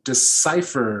to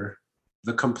decipher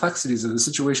the complexities of the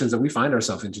situations that we find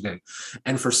ourselves in today.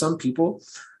 And for some people,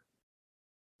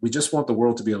 we just want the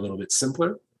world to be a little bit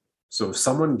simpler. So if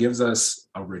someone gives us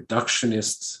a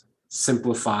reductionist,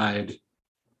 simplified,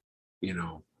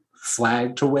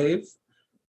 flag to wave,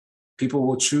 people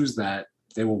will choose that.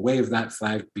 They will wave that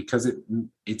flag because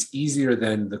it's easier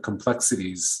than the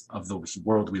complexities of the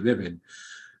world we live in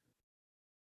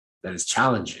that is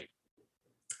challenging.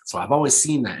 So I've always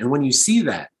seen that. And when you see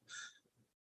that,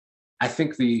 I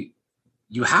think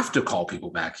you have to call people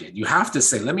back in. You have to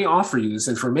say, let me offer you this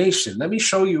information. Let me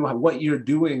show you what you're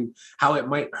doing, how it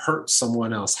might hurt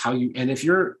someone else, I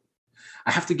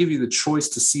have to give you the choice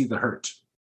to see the hurt.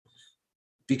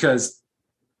 Because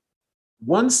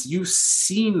once you've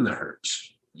seen the hurt,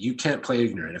 you can't play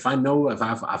ignorant. If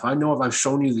I've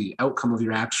shown you the outcome of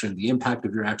your action, the impact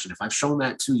of your action, if I've shown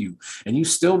that to you and you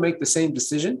still make the same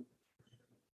decision,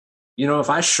 if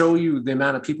I show you the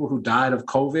amount of people who died of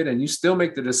COVID and you still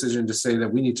make the decision to say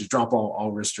that we need to drop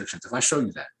all restrictions, if I show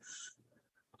you that,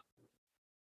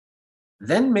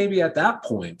 then maybe at that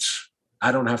point,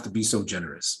 I don't have to be so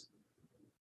generous.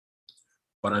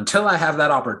 But until I have that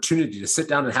opportunity to sit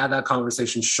down and have that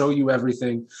conversation, show you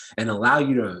everything, and allow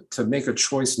you to make a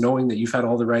choice knowing that you've had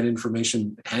all the right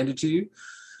information handed to you,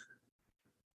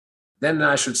 then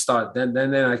I should start,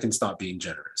 then I can stop being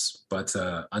generous. But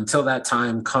until that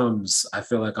time comes, I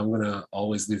feel like I'm going to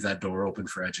always leave that door open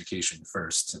for education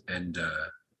first, and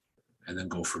then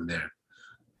go from there.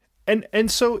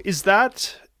 And so is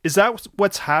that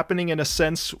what's happening in a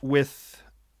sense with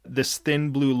this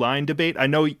thin blue line debate? I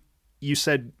know you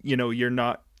said, you're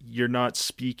not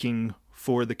speaking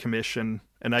for the commission,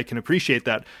 and I can appreciate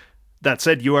that. That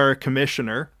said, you are a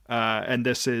commissioner, and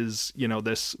this is,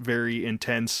 this very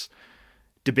intense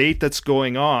debate that's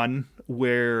going on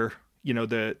where,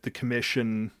 the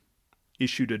commission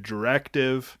issued a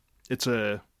directive. It's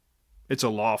a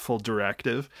lawful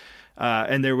directive.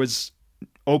 And there was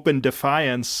open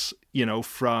defiance,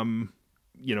 from,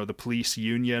 the police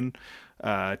union,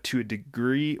 to a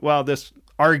degree. Well, this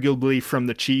arguably from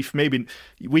the chief, maybe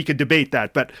we could debate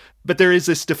that, but there is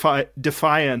this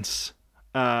defiance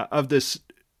of this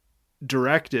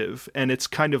directive, and it's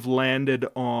kind of landed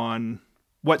on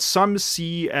what some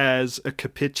see as a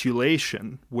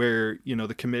capitulation, where,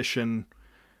 the commission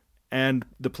and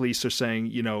the police are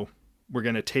saying, we're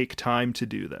going to take time to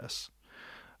do this.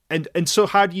 And so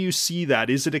how do you see that?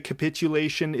 Is it a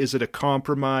capitulation? Is it a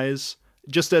compromise?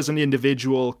 Just as an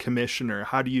individual commissioner,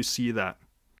 how do you see that?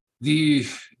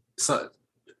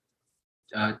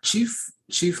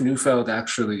 Chief Neufeld,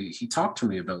 actually, he talked to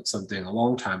me about something a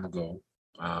long time ago.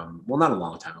 Well, not a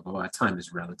long time ago. Time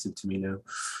is relative to me now.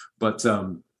 But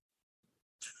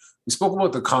we spoke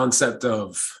about the concept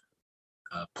of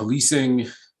policing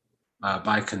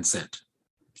by consent.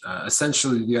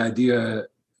 Essentially, the idea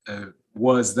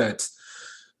was that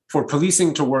for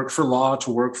policing to work, for law to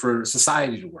work, for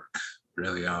society to work,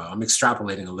 really, I'm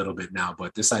extrapolating a little bit now,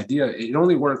 but this idea, it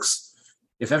only works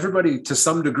if everybody to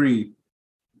some degree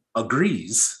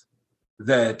agrees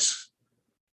that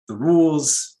the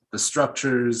rules, the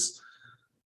structures,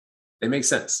 they make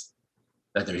sense.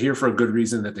 that they're here for a good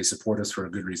reason, that they support us for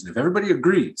a good reason. If everybody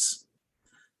agrees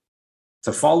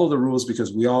to follow the rules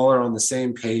because we all are on the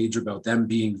same page about them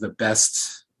being the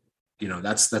best,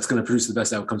 that's going to produce the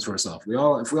best outcomes for ourselves.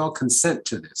 If we all consent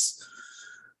to this,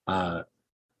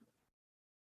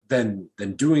 then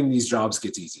doing these jobs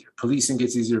gets easier. Policing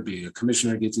gets easier. Being a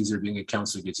commissioner gets easier. Being a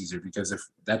councillor gets easier, because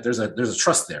there's a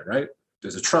trust there, right?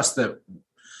 There's a trust that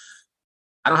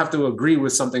I don't have to agree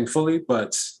with something fully,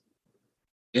 but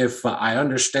if I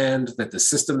understand that the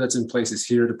system that's in place is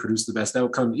here to produce the best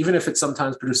outcome, even if it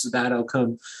sometimes produces a bad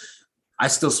outcome, I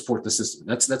still support the system.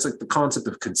 That's like the concept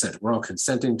of consent. We're all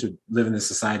consenting to live in this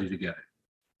society together.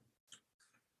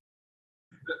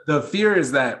 The fear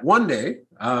is that one day,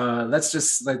 let's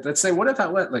say, what if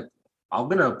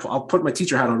I'll put my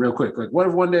teacher hat on real quick. Like, what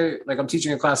if one day, like, I'm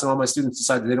teaching a class and all my students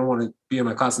decide that they don't want to be in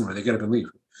my class anymore? They get up and leave.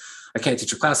 I can't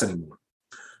teach a class anymore.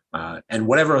 And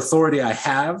whatever authority I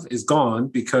have is gone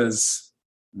because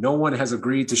no one has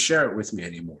agreed to share it with me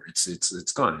anymore.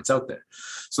 It's gone. It's out there.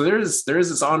 So there is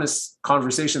this honest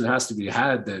conversation that has to be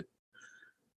had that,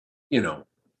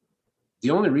 the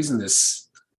only reason this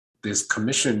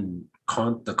commission,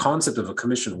 the concept of a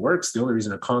commission works, the only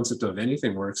reason a concept of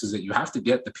anything works is that you have to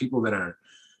get the people that are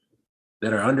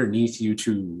underneath you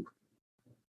to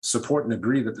support and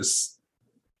agree that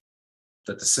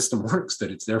the system works,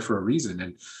 that it's there for a reason.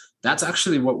 And that's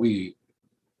actually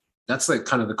that's like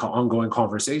kind of the ongoing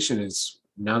conversation is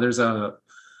now there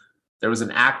was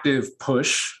an active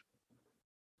push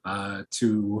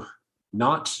to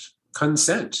not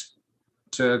consent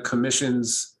to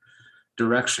commission's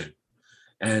direction.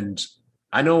 And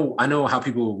I know how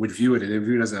people would view it. They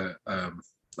view it as I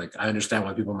understand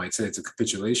why people might say it's a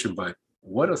capitulation, but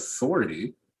what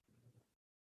authority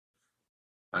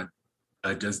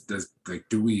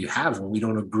do we have when we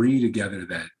don't agree together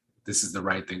that this is the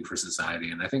right thing for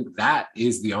society? And I think that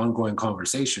is the ongoing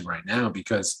conversation right now,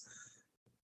 because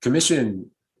commission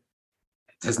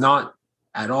has not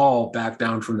at all backed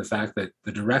down from the fact that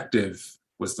the directive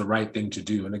was the right thing to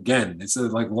do. And again, it's a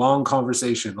long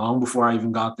conversation, long before I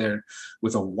even got there,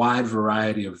 with a wide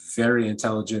variety of very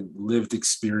intelligent lived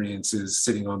experiences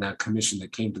sitting on that commission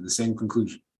that came to the same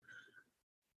conclusion,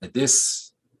 that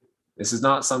this is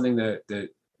not something that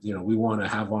we want to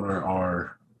have on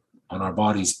our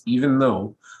bodies, even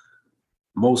though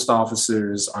most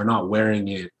officers are not wearing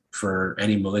it for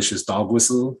any malicious dog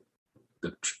whistle.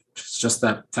 It's just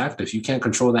that fact. If you can't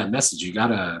control that message, we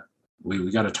gotta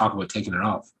talk about taking it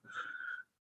off.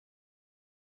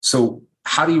 So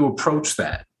how do you approach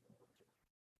that?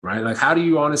 Right? Like, how do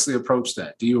you honestly approach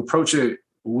that? Do you approach it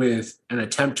with an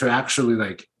attempt to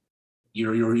actually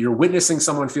you're witnessing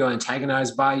someone feel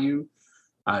antagonized by you?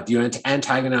 Do you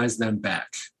antagonize them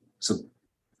back? So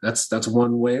that's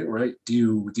one way, right? Do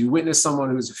you witness someone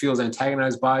who feels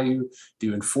antagonized by you? Do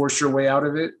you enforce your way out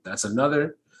of it? That's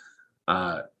another.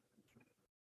 Or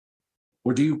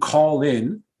do you call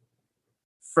in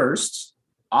first,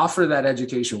 offer that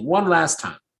education one last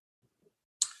time,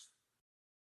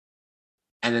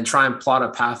 and then try and plot a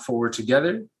path forward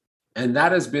together? And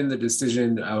that has been the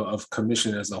decision of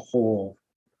commission as a whole.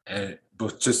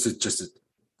 But just to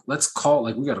let's call,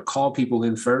 we got to call people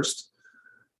in first,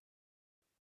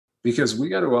 because we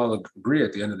got to all agree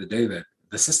at the end of the day that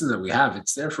the system that we have,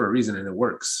 it's there for a reason and it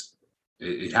works.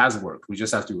 It has worked. We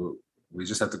just have to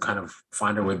kind of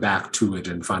find our way back to it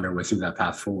and find our way through that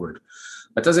path forward.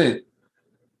 That's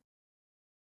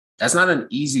not an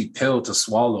easy pill to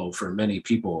swallow for many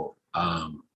people,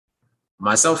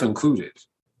 myself included.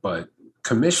 But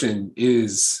commission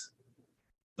is,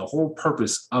 the whole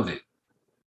purpose of it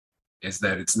is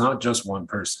that it's not just one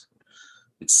person.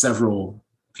 It's several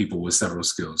people with several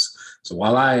skills. So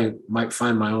while I might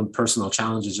find my own personal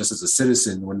challenges just as a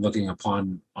citizen when looking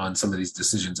on some of these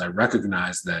decisions, I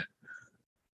recognize that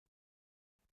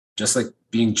just like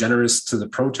being generous to the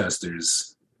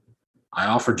protesters,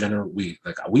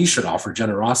 we should offer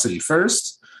generosity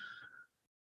first,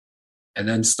 and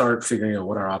then start figuring out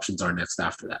what our options are next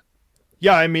after that.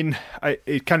 Yeah, I mean,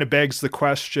 it kind of begs the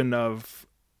question of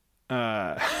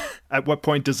at what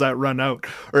point does that run out,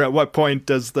 or at what point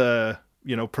does the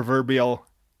proverbial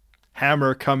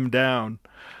hammer come down?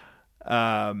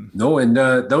 No, and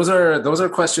those are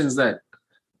questions that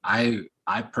I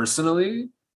personally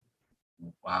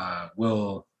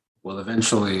will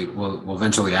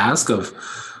eventually ask of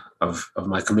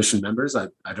my commission members. I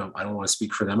don't want to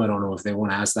speak for them. I don't know if they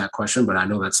want to ask that question, but I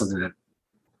know that's something that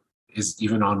is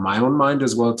even on my own mind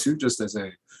as well too, just as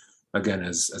an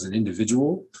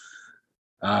individual.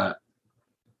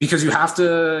 Because you have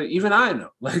to, even I know,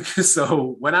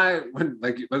 so when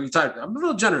we talked, I'm a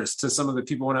little generous to some of the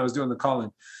people when I was doing the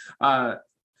call-in.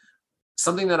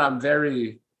 something that I'm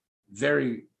very,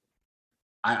 very,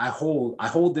 I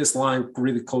hold this line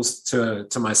really close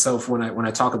to myself when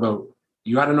I talk about,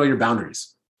 you got to know your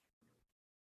boundaries.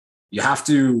 You have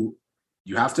to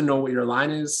know what your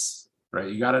line is, right?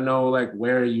 You got to know like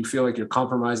where you feel like you're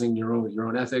compromising your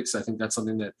own ethics. I think that's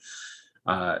something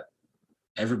that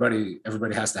everybody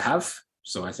has to have.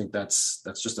 So I think that's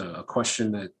just a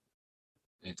question that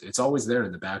it's always there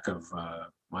in the back of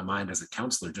my mind as a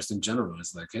counselor, just in general.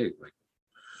 It's like, hey, like,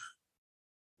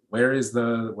 where's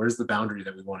the boundary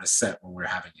that we want to set when we're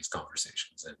having these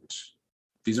conversations? And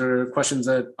these are questions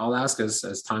that I'll ask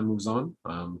as time moves on.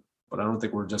 But I don't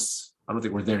think we're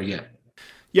there yet.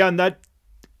 Yeah.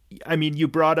 And you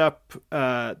brought up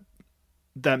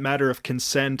that matter of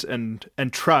consent and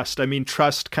trust. I mean,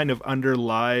 trust kind of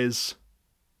underlies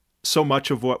so much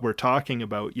of what we're talking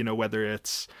about, whether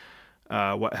it's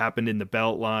what happened in the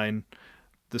Beltline,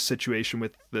 the situation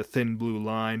with the thin blue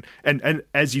line. And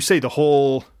as you say, the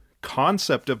whole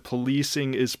concept of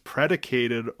policing is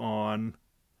predicated on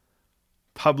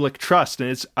public trust.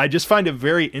 And I just find it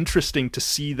very interesting to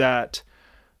see the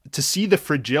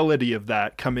fragility of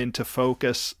that come into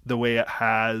focus the way it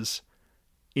has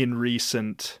in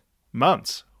recent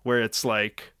months, where it's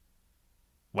like,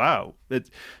 wow,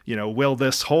 will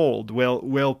this hold?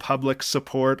 Will public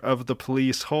support of the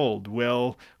police hold?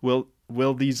 Will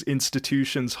these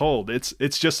institutions hold?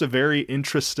 It's just a very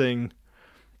interesting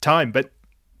time, but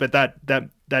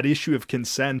that issue of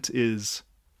consent is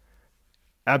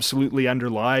absolutely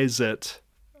underlies it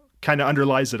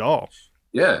all.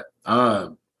 Yeah.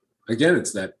 Again,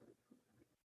 it's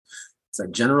a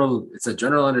general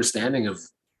understanding of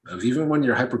even when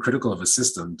you're hypercritical of a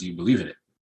system, do you believe in it?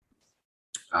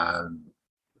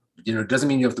 It doesn't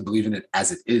mean you have to believe in it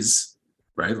as it is,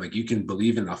 right? Like, you can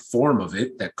believe in a form of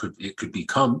it that it could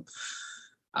become.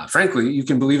 Frankly, you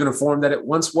can believe in a form that it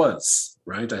once was,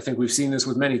 right? I think we've seen this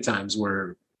with many times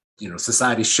where,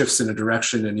 society shifts in a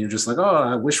direction and you're just like, oh,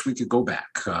 I wish we could go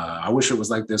back. I wish it was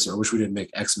like this, or I wish we didn't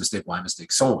make X mistake, Y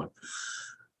mistake, so on.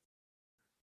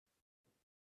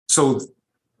 So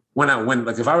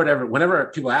whenever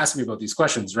people ask me about these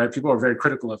questions, right, people are very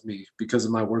critical of me because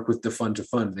of my work with Defund to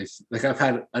Fund. I've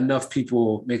had enough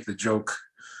people make the joke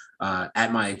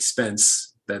at my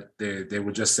expense that they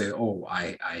would just say, oh,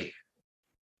 I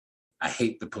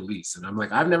hate the police. And I'm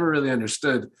like, I've never really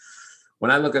understood. When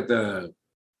I look at the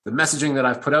messaging that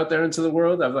I've put out there into the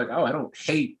world, I'm like, oh, I don't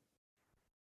hate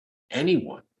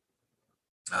anyone.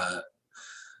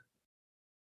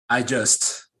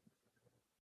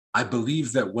 I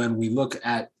believe that when we look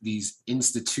at these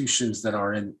institutions that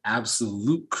are in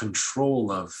absolute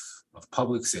control of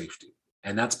public safety,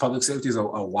 and that's public safety is a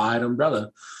wide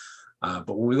umbrella,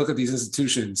 but when we look at these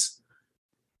institutions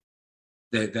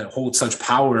that hold such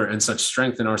power and such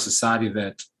strength in our society,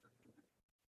 that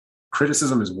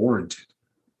criticism is warranted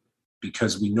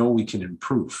because we know we can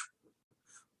improve.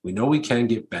 We know we can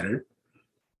get better.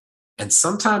 And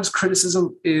sometimes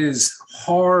criticism is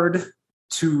hard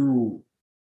to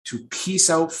piece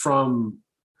out from.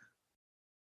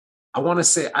 I don't want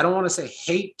to say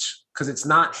hate, because it's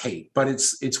not hate, but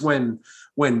it's when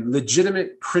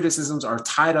legitimate criticisms are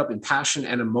tied up in passion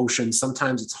and emotion.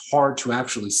 Sometimes it's hard to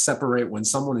actually separate when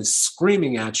someone is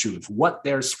screaming at you, if what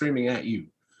they're screaming at you,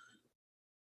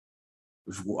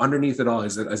 if underneath it all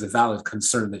is a valid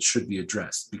concern that should be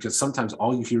addressed. Because sometimes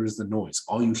all you hear is the noise,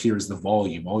 all you hear is the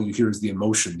volume, all you hear is the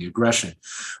emotion, the aggression,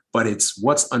 but it's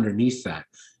what's underneath that.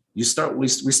 We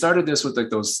started this with like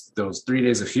those 3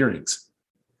 days of hearings.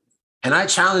 And I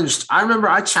remember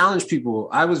I challenged people.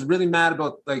 I was really mad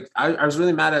about, I was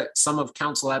really mad at some of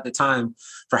council at the time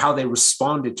for how they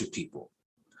responded to people,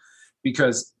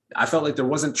 because I felt like there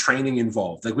wasn't training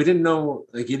involved. Like, you didn't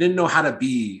know how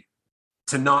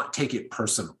to not take it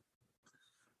personal,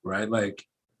 right? Like,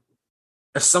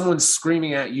 if someone's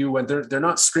screaming at you, and they're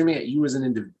not screaming at you as an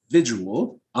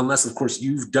individual, unless of course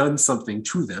you've done something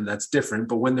to them, that's different.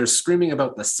 But when they're screaming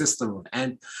about the system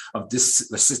of the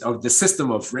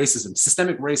system of racism,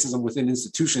 systemic racism within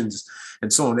institutions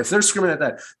and so on, if they're screaming at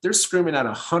that, they're screaming at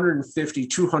 150,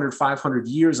 200, 500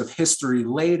 years of history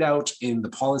laid out in the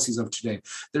policies of today.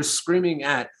 They're screaming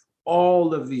at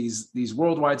all of these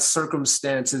worldwide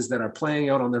circumstances that are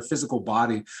playing out on their physical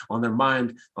body, on their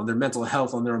mind, on their mental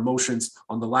health, on their emotions,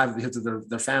 on the livelihoods of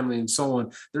their family, and so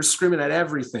on. They're screaming at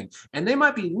everything. And they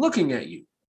might be looking at you.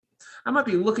 I might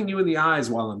be looking you in the eyes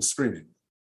while I'm screaming.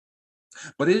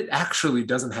 But it actually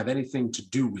doesn't have anything to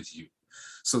do with you.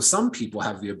 So some people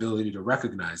have the ability to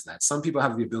recognize that. Some people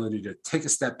have the ability to take a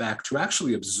step back to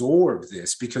actually absorb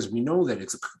this, because we know that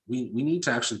we need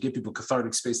to actually give people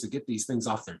cathartic space to get these things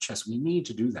off their chest. We need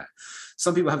to do that.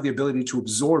 Some people have the ability to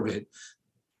absorb it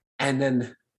and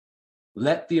then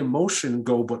let the emotion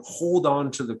go, but hold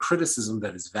on to the criticism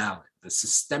that is valid. The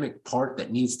systemic part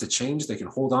that needs to change, they can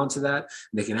hold on to that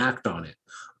and they can act on it.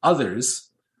 Others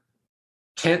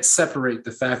can't separate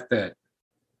the fact that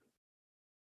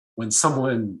when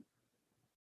someone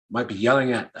might be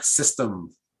yelling at a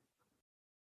system,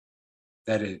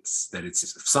 that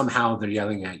it's somehow they're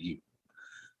yelling at you.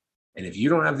 And if you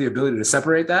don't have the ability to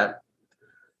separate that,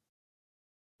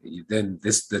 then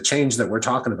the change that we're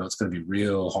talking about is going to be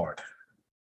real hard.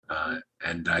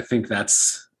 And I think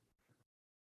that's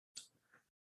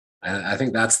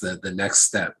the next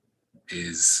step,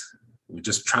 is we're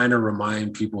just trying to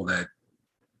remind people that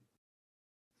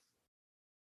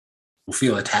who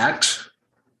feel attacked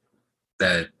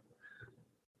that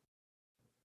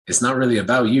it's not really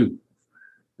about you.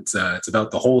 It's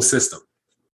about the whole system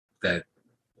that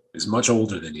is much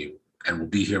older than you and will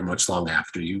be here much long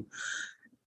after you.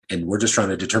 And we're just trying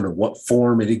to determine what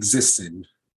form it exists in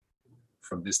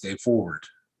from this day forward.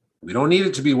 We don't need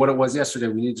it to be what it was yesterday.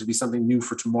 We need it to be something new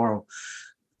for tomorrow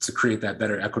to create that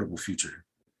better, equitable future.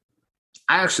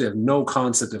 I actually have no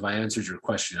concept if I answered your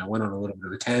question. I went on a little bit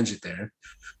of a tangent there.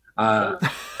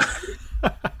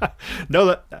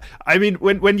 No, I mean,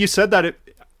 when you said that,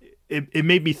 it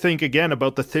made me think again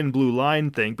about the thin blue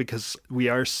line thing, because we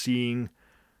are seeing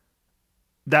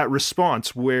that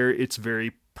response where it's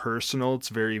very personal, it's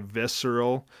very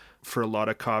visceral. For a lot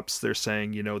of cops, they're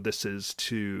saying, this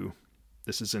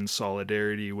is in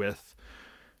solidarity with,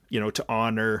 to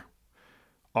honor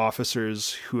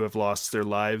officers who have lost their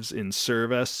lives in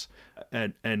service,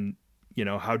 and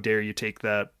how dare you take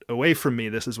that away from me?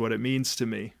 This is what it means to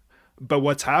me. But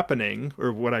what's happening,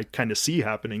 or what I kind of see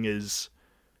happening, is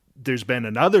there's been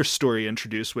another story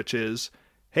introduced, which is,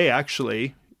 hey,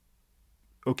 actually,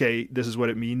 okay, this is what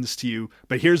it means to you,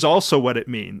 but here's also what it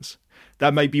means.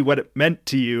 That might be what it meant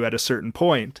to you at a certain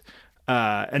point,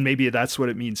 and maybe that's what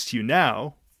it means to you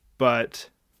now, but...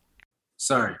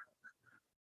 Sorry.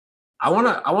 I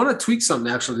want to tweak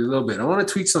something actually a little bit. I want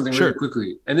to tweak something really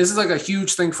quickly. And this is like a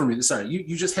huge thing for me. Sorry,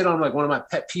 you just hit on like one of my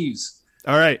pet peeves.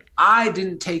 All right. I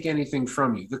didn't take anything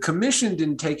from you. The commission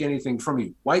didn't take anything from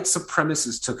you. White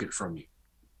supremacists took it from you.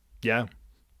 Yeah.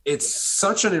 It's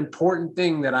such an important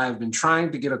thing that I've been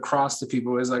trying to get across to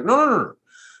people. Is like, no.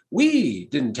 We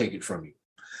didn't take it from you.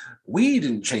 We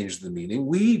didn't change the meaning.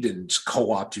 We didn't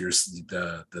co-opt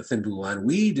the thin blue line.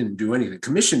 We didn't do anything. The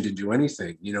commission didn't do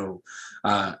anything.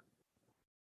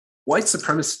 White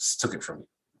supremacists took it from you.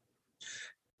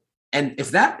 And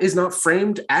if that is not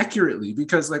framed accurately,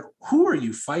 because like, who are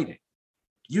you fighting?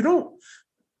 You don't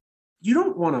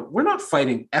want to, we're not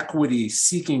fighting equity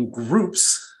seeking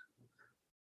groups.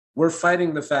 We're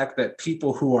fighting the fact that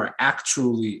people who are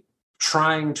actually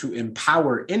trying to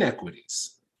empower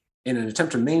inequities in an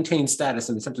attempt to maintain status,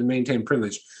 an attempt to maintain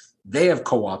privilege, they have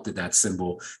co-opted that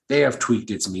symbol. They have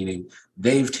tweaked its meaning.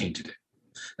 They've tainted it.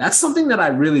 That's something that I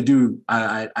really do.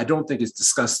 I don't think is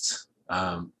discussed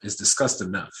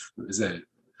enough. Is that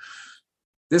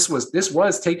this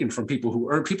was taken from people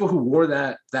who wore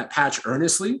that patch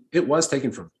earnestly. It was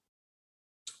taken from them.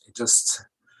 It just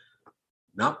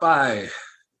not by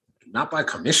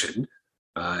commission.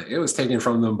 It was taken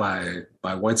from them by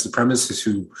white supremacists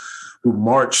who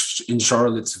marched in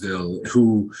Charlottesville,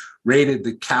 who raided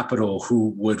the Capitol,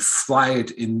 who would fly it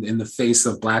in the face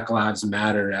of Black Lives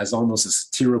Matter as almost a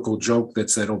satirical joke that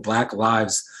said, "Oh, Black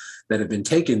lives that have been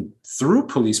taken through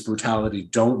police brutality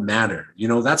don't matter."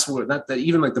 That's what that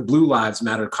even like the Blue Lives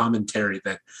Matter commentary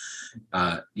that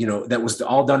that was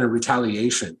all done in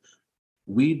retaliation.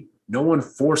 No one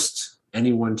forced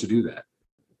anyone to do that.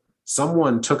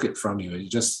 Someone took it from you.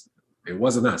 It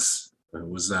wasn't us. It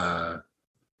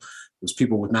was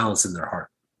people with malice in their heart.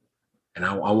 And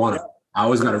I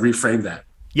always got to reframe that.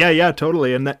 Yeah,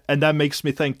 totally. And that makes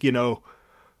me think, if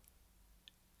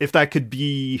that could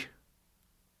be,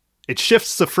 it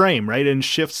shifts the frame, right? And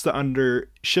shifts the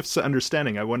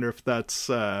understanding. I wonder if that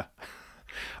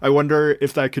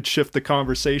could shift the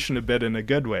conversation a bit in a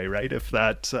good way, right? If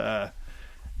that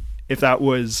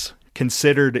was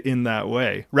considered in that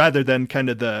way, rather than kind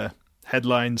of the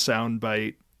headline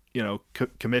soundbite,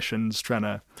 commissions trying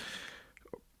to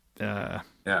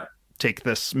take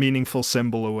this meaningful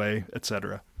symbol away,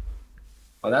 etc.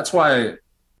 Well, that's why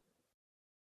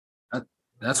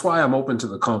I'm open to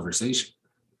the conversation.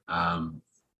 I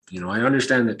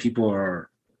understand that people are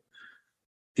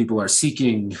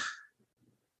seeking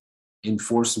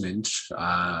enforcement.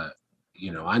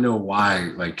 I know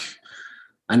why,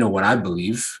 I know what I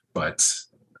believe, but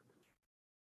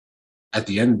at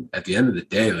the end of the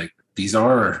day, these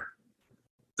are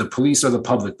the police are the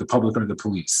public are the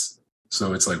police.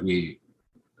 So it's we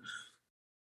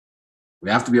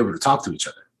have to be able to talk to each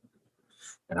other.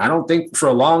 And I don't think for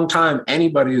a long time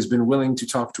anybody has been willing to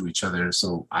talk to each other.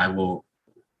 So I will,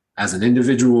 as an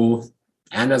individual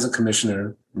and as a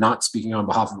commissioner, not speaking on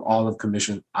behalf of all of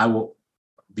commission, I will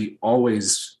be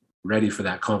always ready for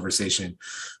that conversation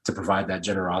to provide that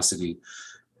generosity,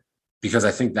 because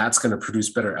I think that's going to produce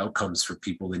better outcomes for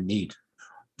people in need.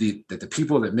 The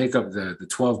people that make up the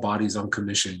 12 bodies on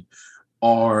commission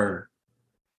are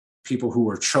people who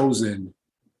are chosen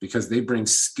because they bring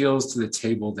skills to the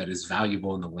table that is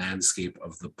valuable in the landscape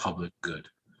of the public good.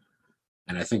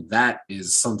 And I think that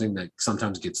is something that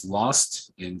sometimes gets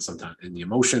lost in the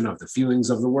emotion of the feelings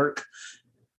of the work.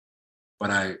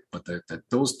 But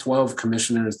those 12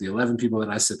 commissioners, the 11 people that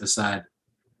I sit beside,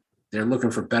 they're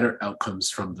looking for better outcomes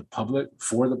from the public,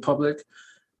 for the public.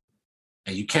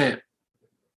 And you can't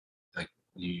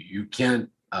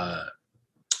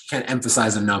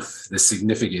emphasize enough the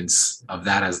significance of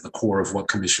that as the core of what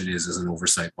commission is as an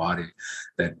oversight body,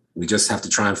 that we just have to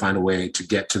try and find a way to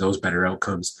get to those better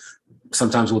outcomes.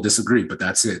 Sometimes we'll disagree, but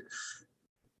that's it.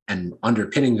 And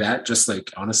underpinning that, just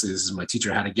honestly, this is my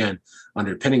teacher hat again,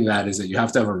 underpinning that is that you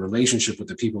have to have a relationship with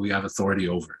the people you have authority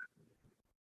over,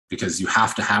 because you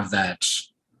have to have that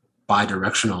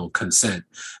bi-directional consent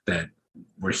that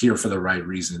we're here for the right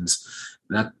reasons.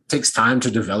 And that takes time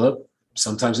to develop.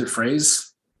 Sometimes it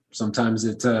frays, sometimes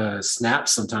it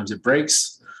snaps, sometimes it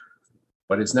breaks,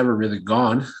 but it's never really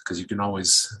gone, because you can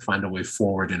always find a way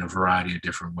forward in a variety of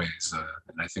different ways.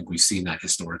 And I think we've seen that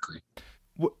historically.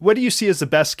 What do you see as the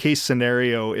best case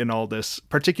scenario in all this,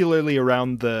 particularly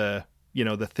around the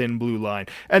thin blue line?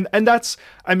 And that's,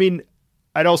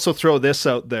 I'd also throw this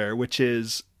out there, which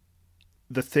is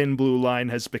the thin blue line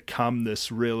has become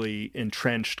this really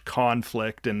entrenched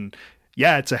conflict. And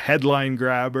yeah, it's a headline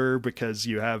grabber because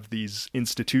you have these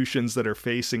institutions that are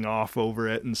facing off over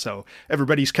it. And so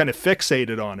everybody's kind of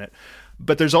fixated on it.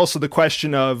 But there's also the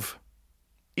question of,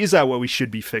 is that what we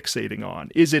should be fixating on?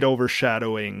 Is it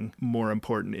overshadowing more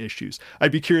important issues?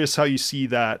 I'd be curious how you see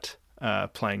that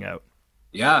playing out.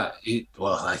 Yeah,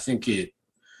 I think it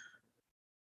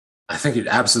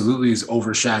absolutely is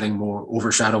overshadowing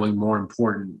more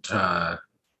important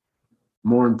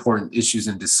issues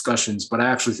and discussions. But I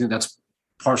actually think that's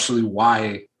partially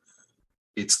why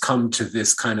it's come to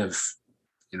this kind of,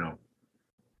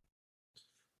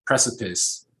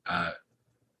 precipice.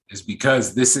 Is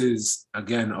because this is,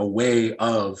 again, a way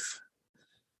of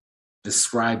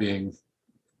describing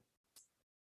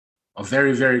a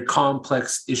very, very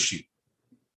complex issue.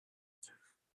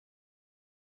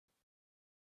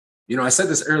 I said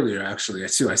this earlier, actually,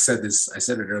 too. I said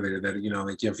it earlier that,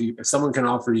 if someone can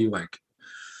offer you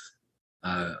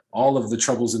all of the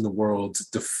troubles in the world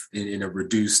in a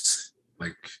reduced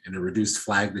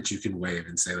flag that you can wave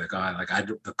and say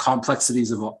the complexities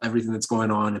of everything that's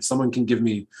going on, if someone can give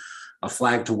me a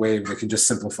flag to wave that can just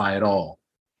simplify it all,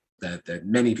 that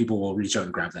many people will reach out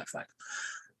and grab that flag.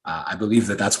 I believe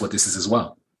that that's what this is as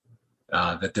well.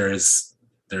 That there's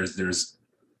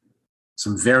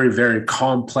some very, very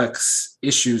complex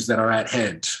issues that are at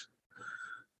hand.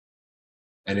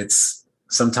 And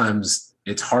sometimes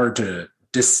it's hard to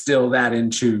distill that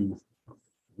into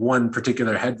one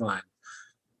particular headline.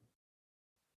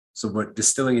 So, but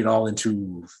distilling it all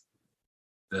into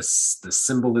the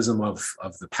symbolism of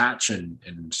the patch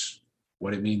and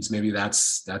what it means, maybe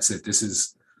that's it. This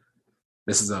is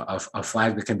a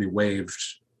flag that can be waved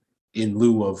in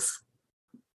lieu of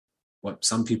what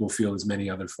some people feel is many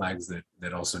other flags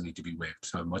that also need to be waved.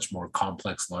 So a much more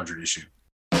complex, larger issue.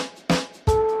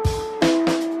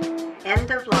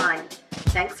 End of line.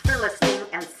 Thanks for listening,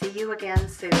 and see you again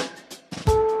soon.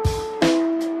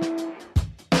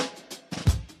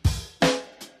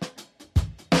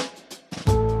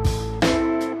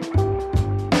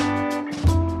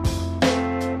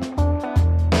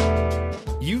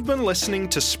 You've been listening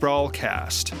to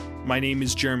Sprawlcast. My name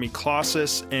is Jeremy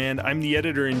Klaszus, and I'm the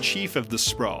editor-in-chief of The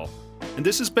Sprawl. And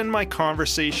this has been my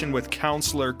conversation with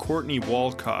Councillor Courtney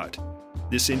Walcott.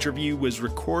 This interview was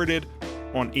recorded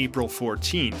on April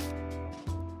 14th.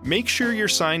 Make sure you're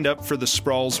signed up for The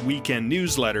Sprawl's weekend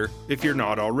newsletter if you're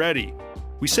not already.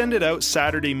 We send it out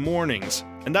Saturday mornings,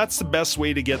 and that's the best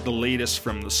way to get the latest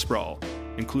from The Sprawl,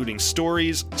 including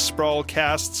stories,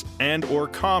 Sprawlcasts, and/or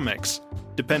comics,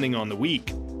 depending on the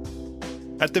week.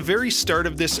 At the very start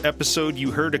of this episode,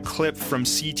 you heard a clip from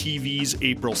CTV's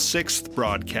April 6th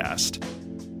broadcast.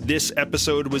 This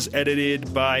episode was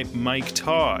edited by Mike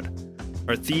Todd.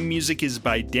 Our theme music is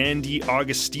by Dandy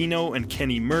Augustino and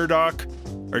Kenny Murdoch.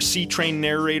 Our C-Train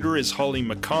narrator is Holly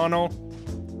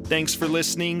McConnell. Thanks for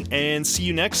listening, and see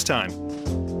you next time.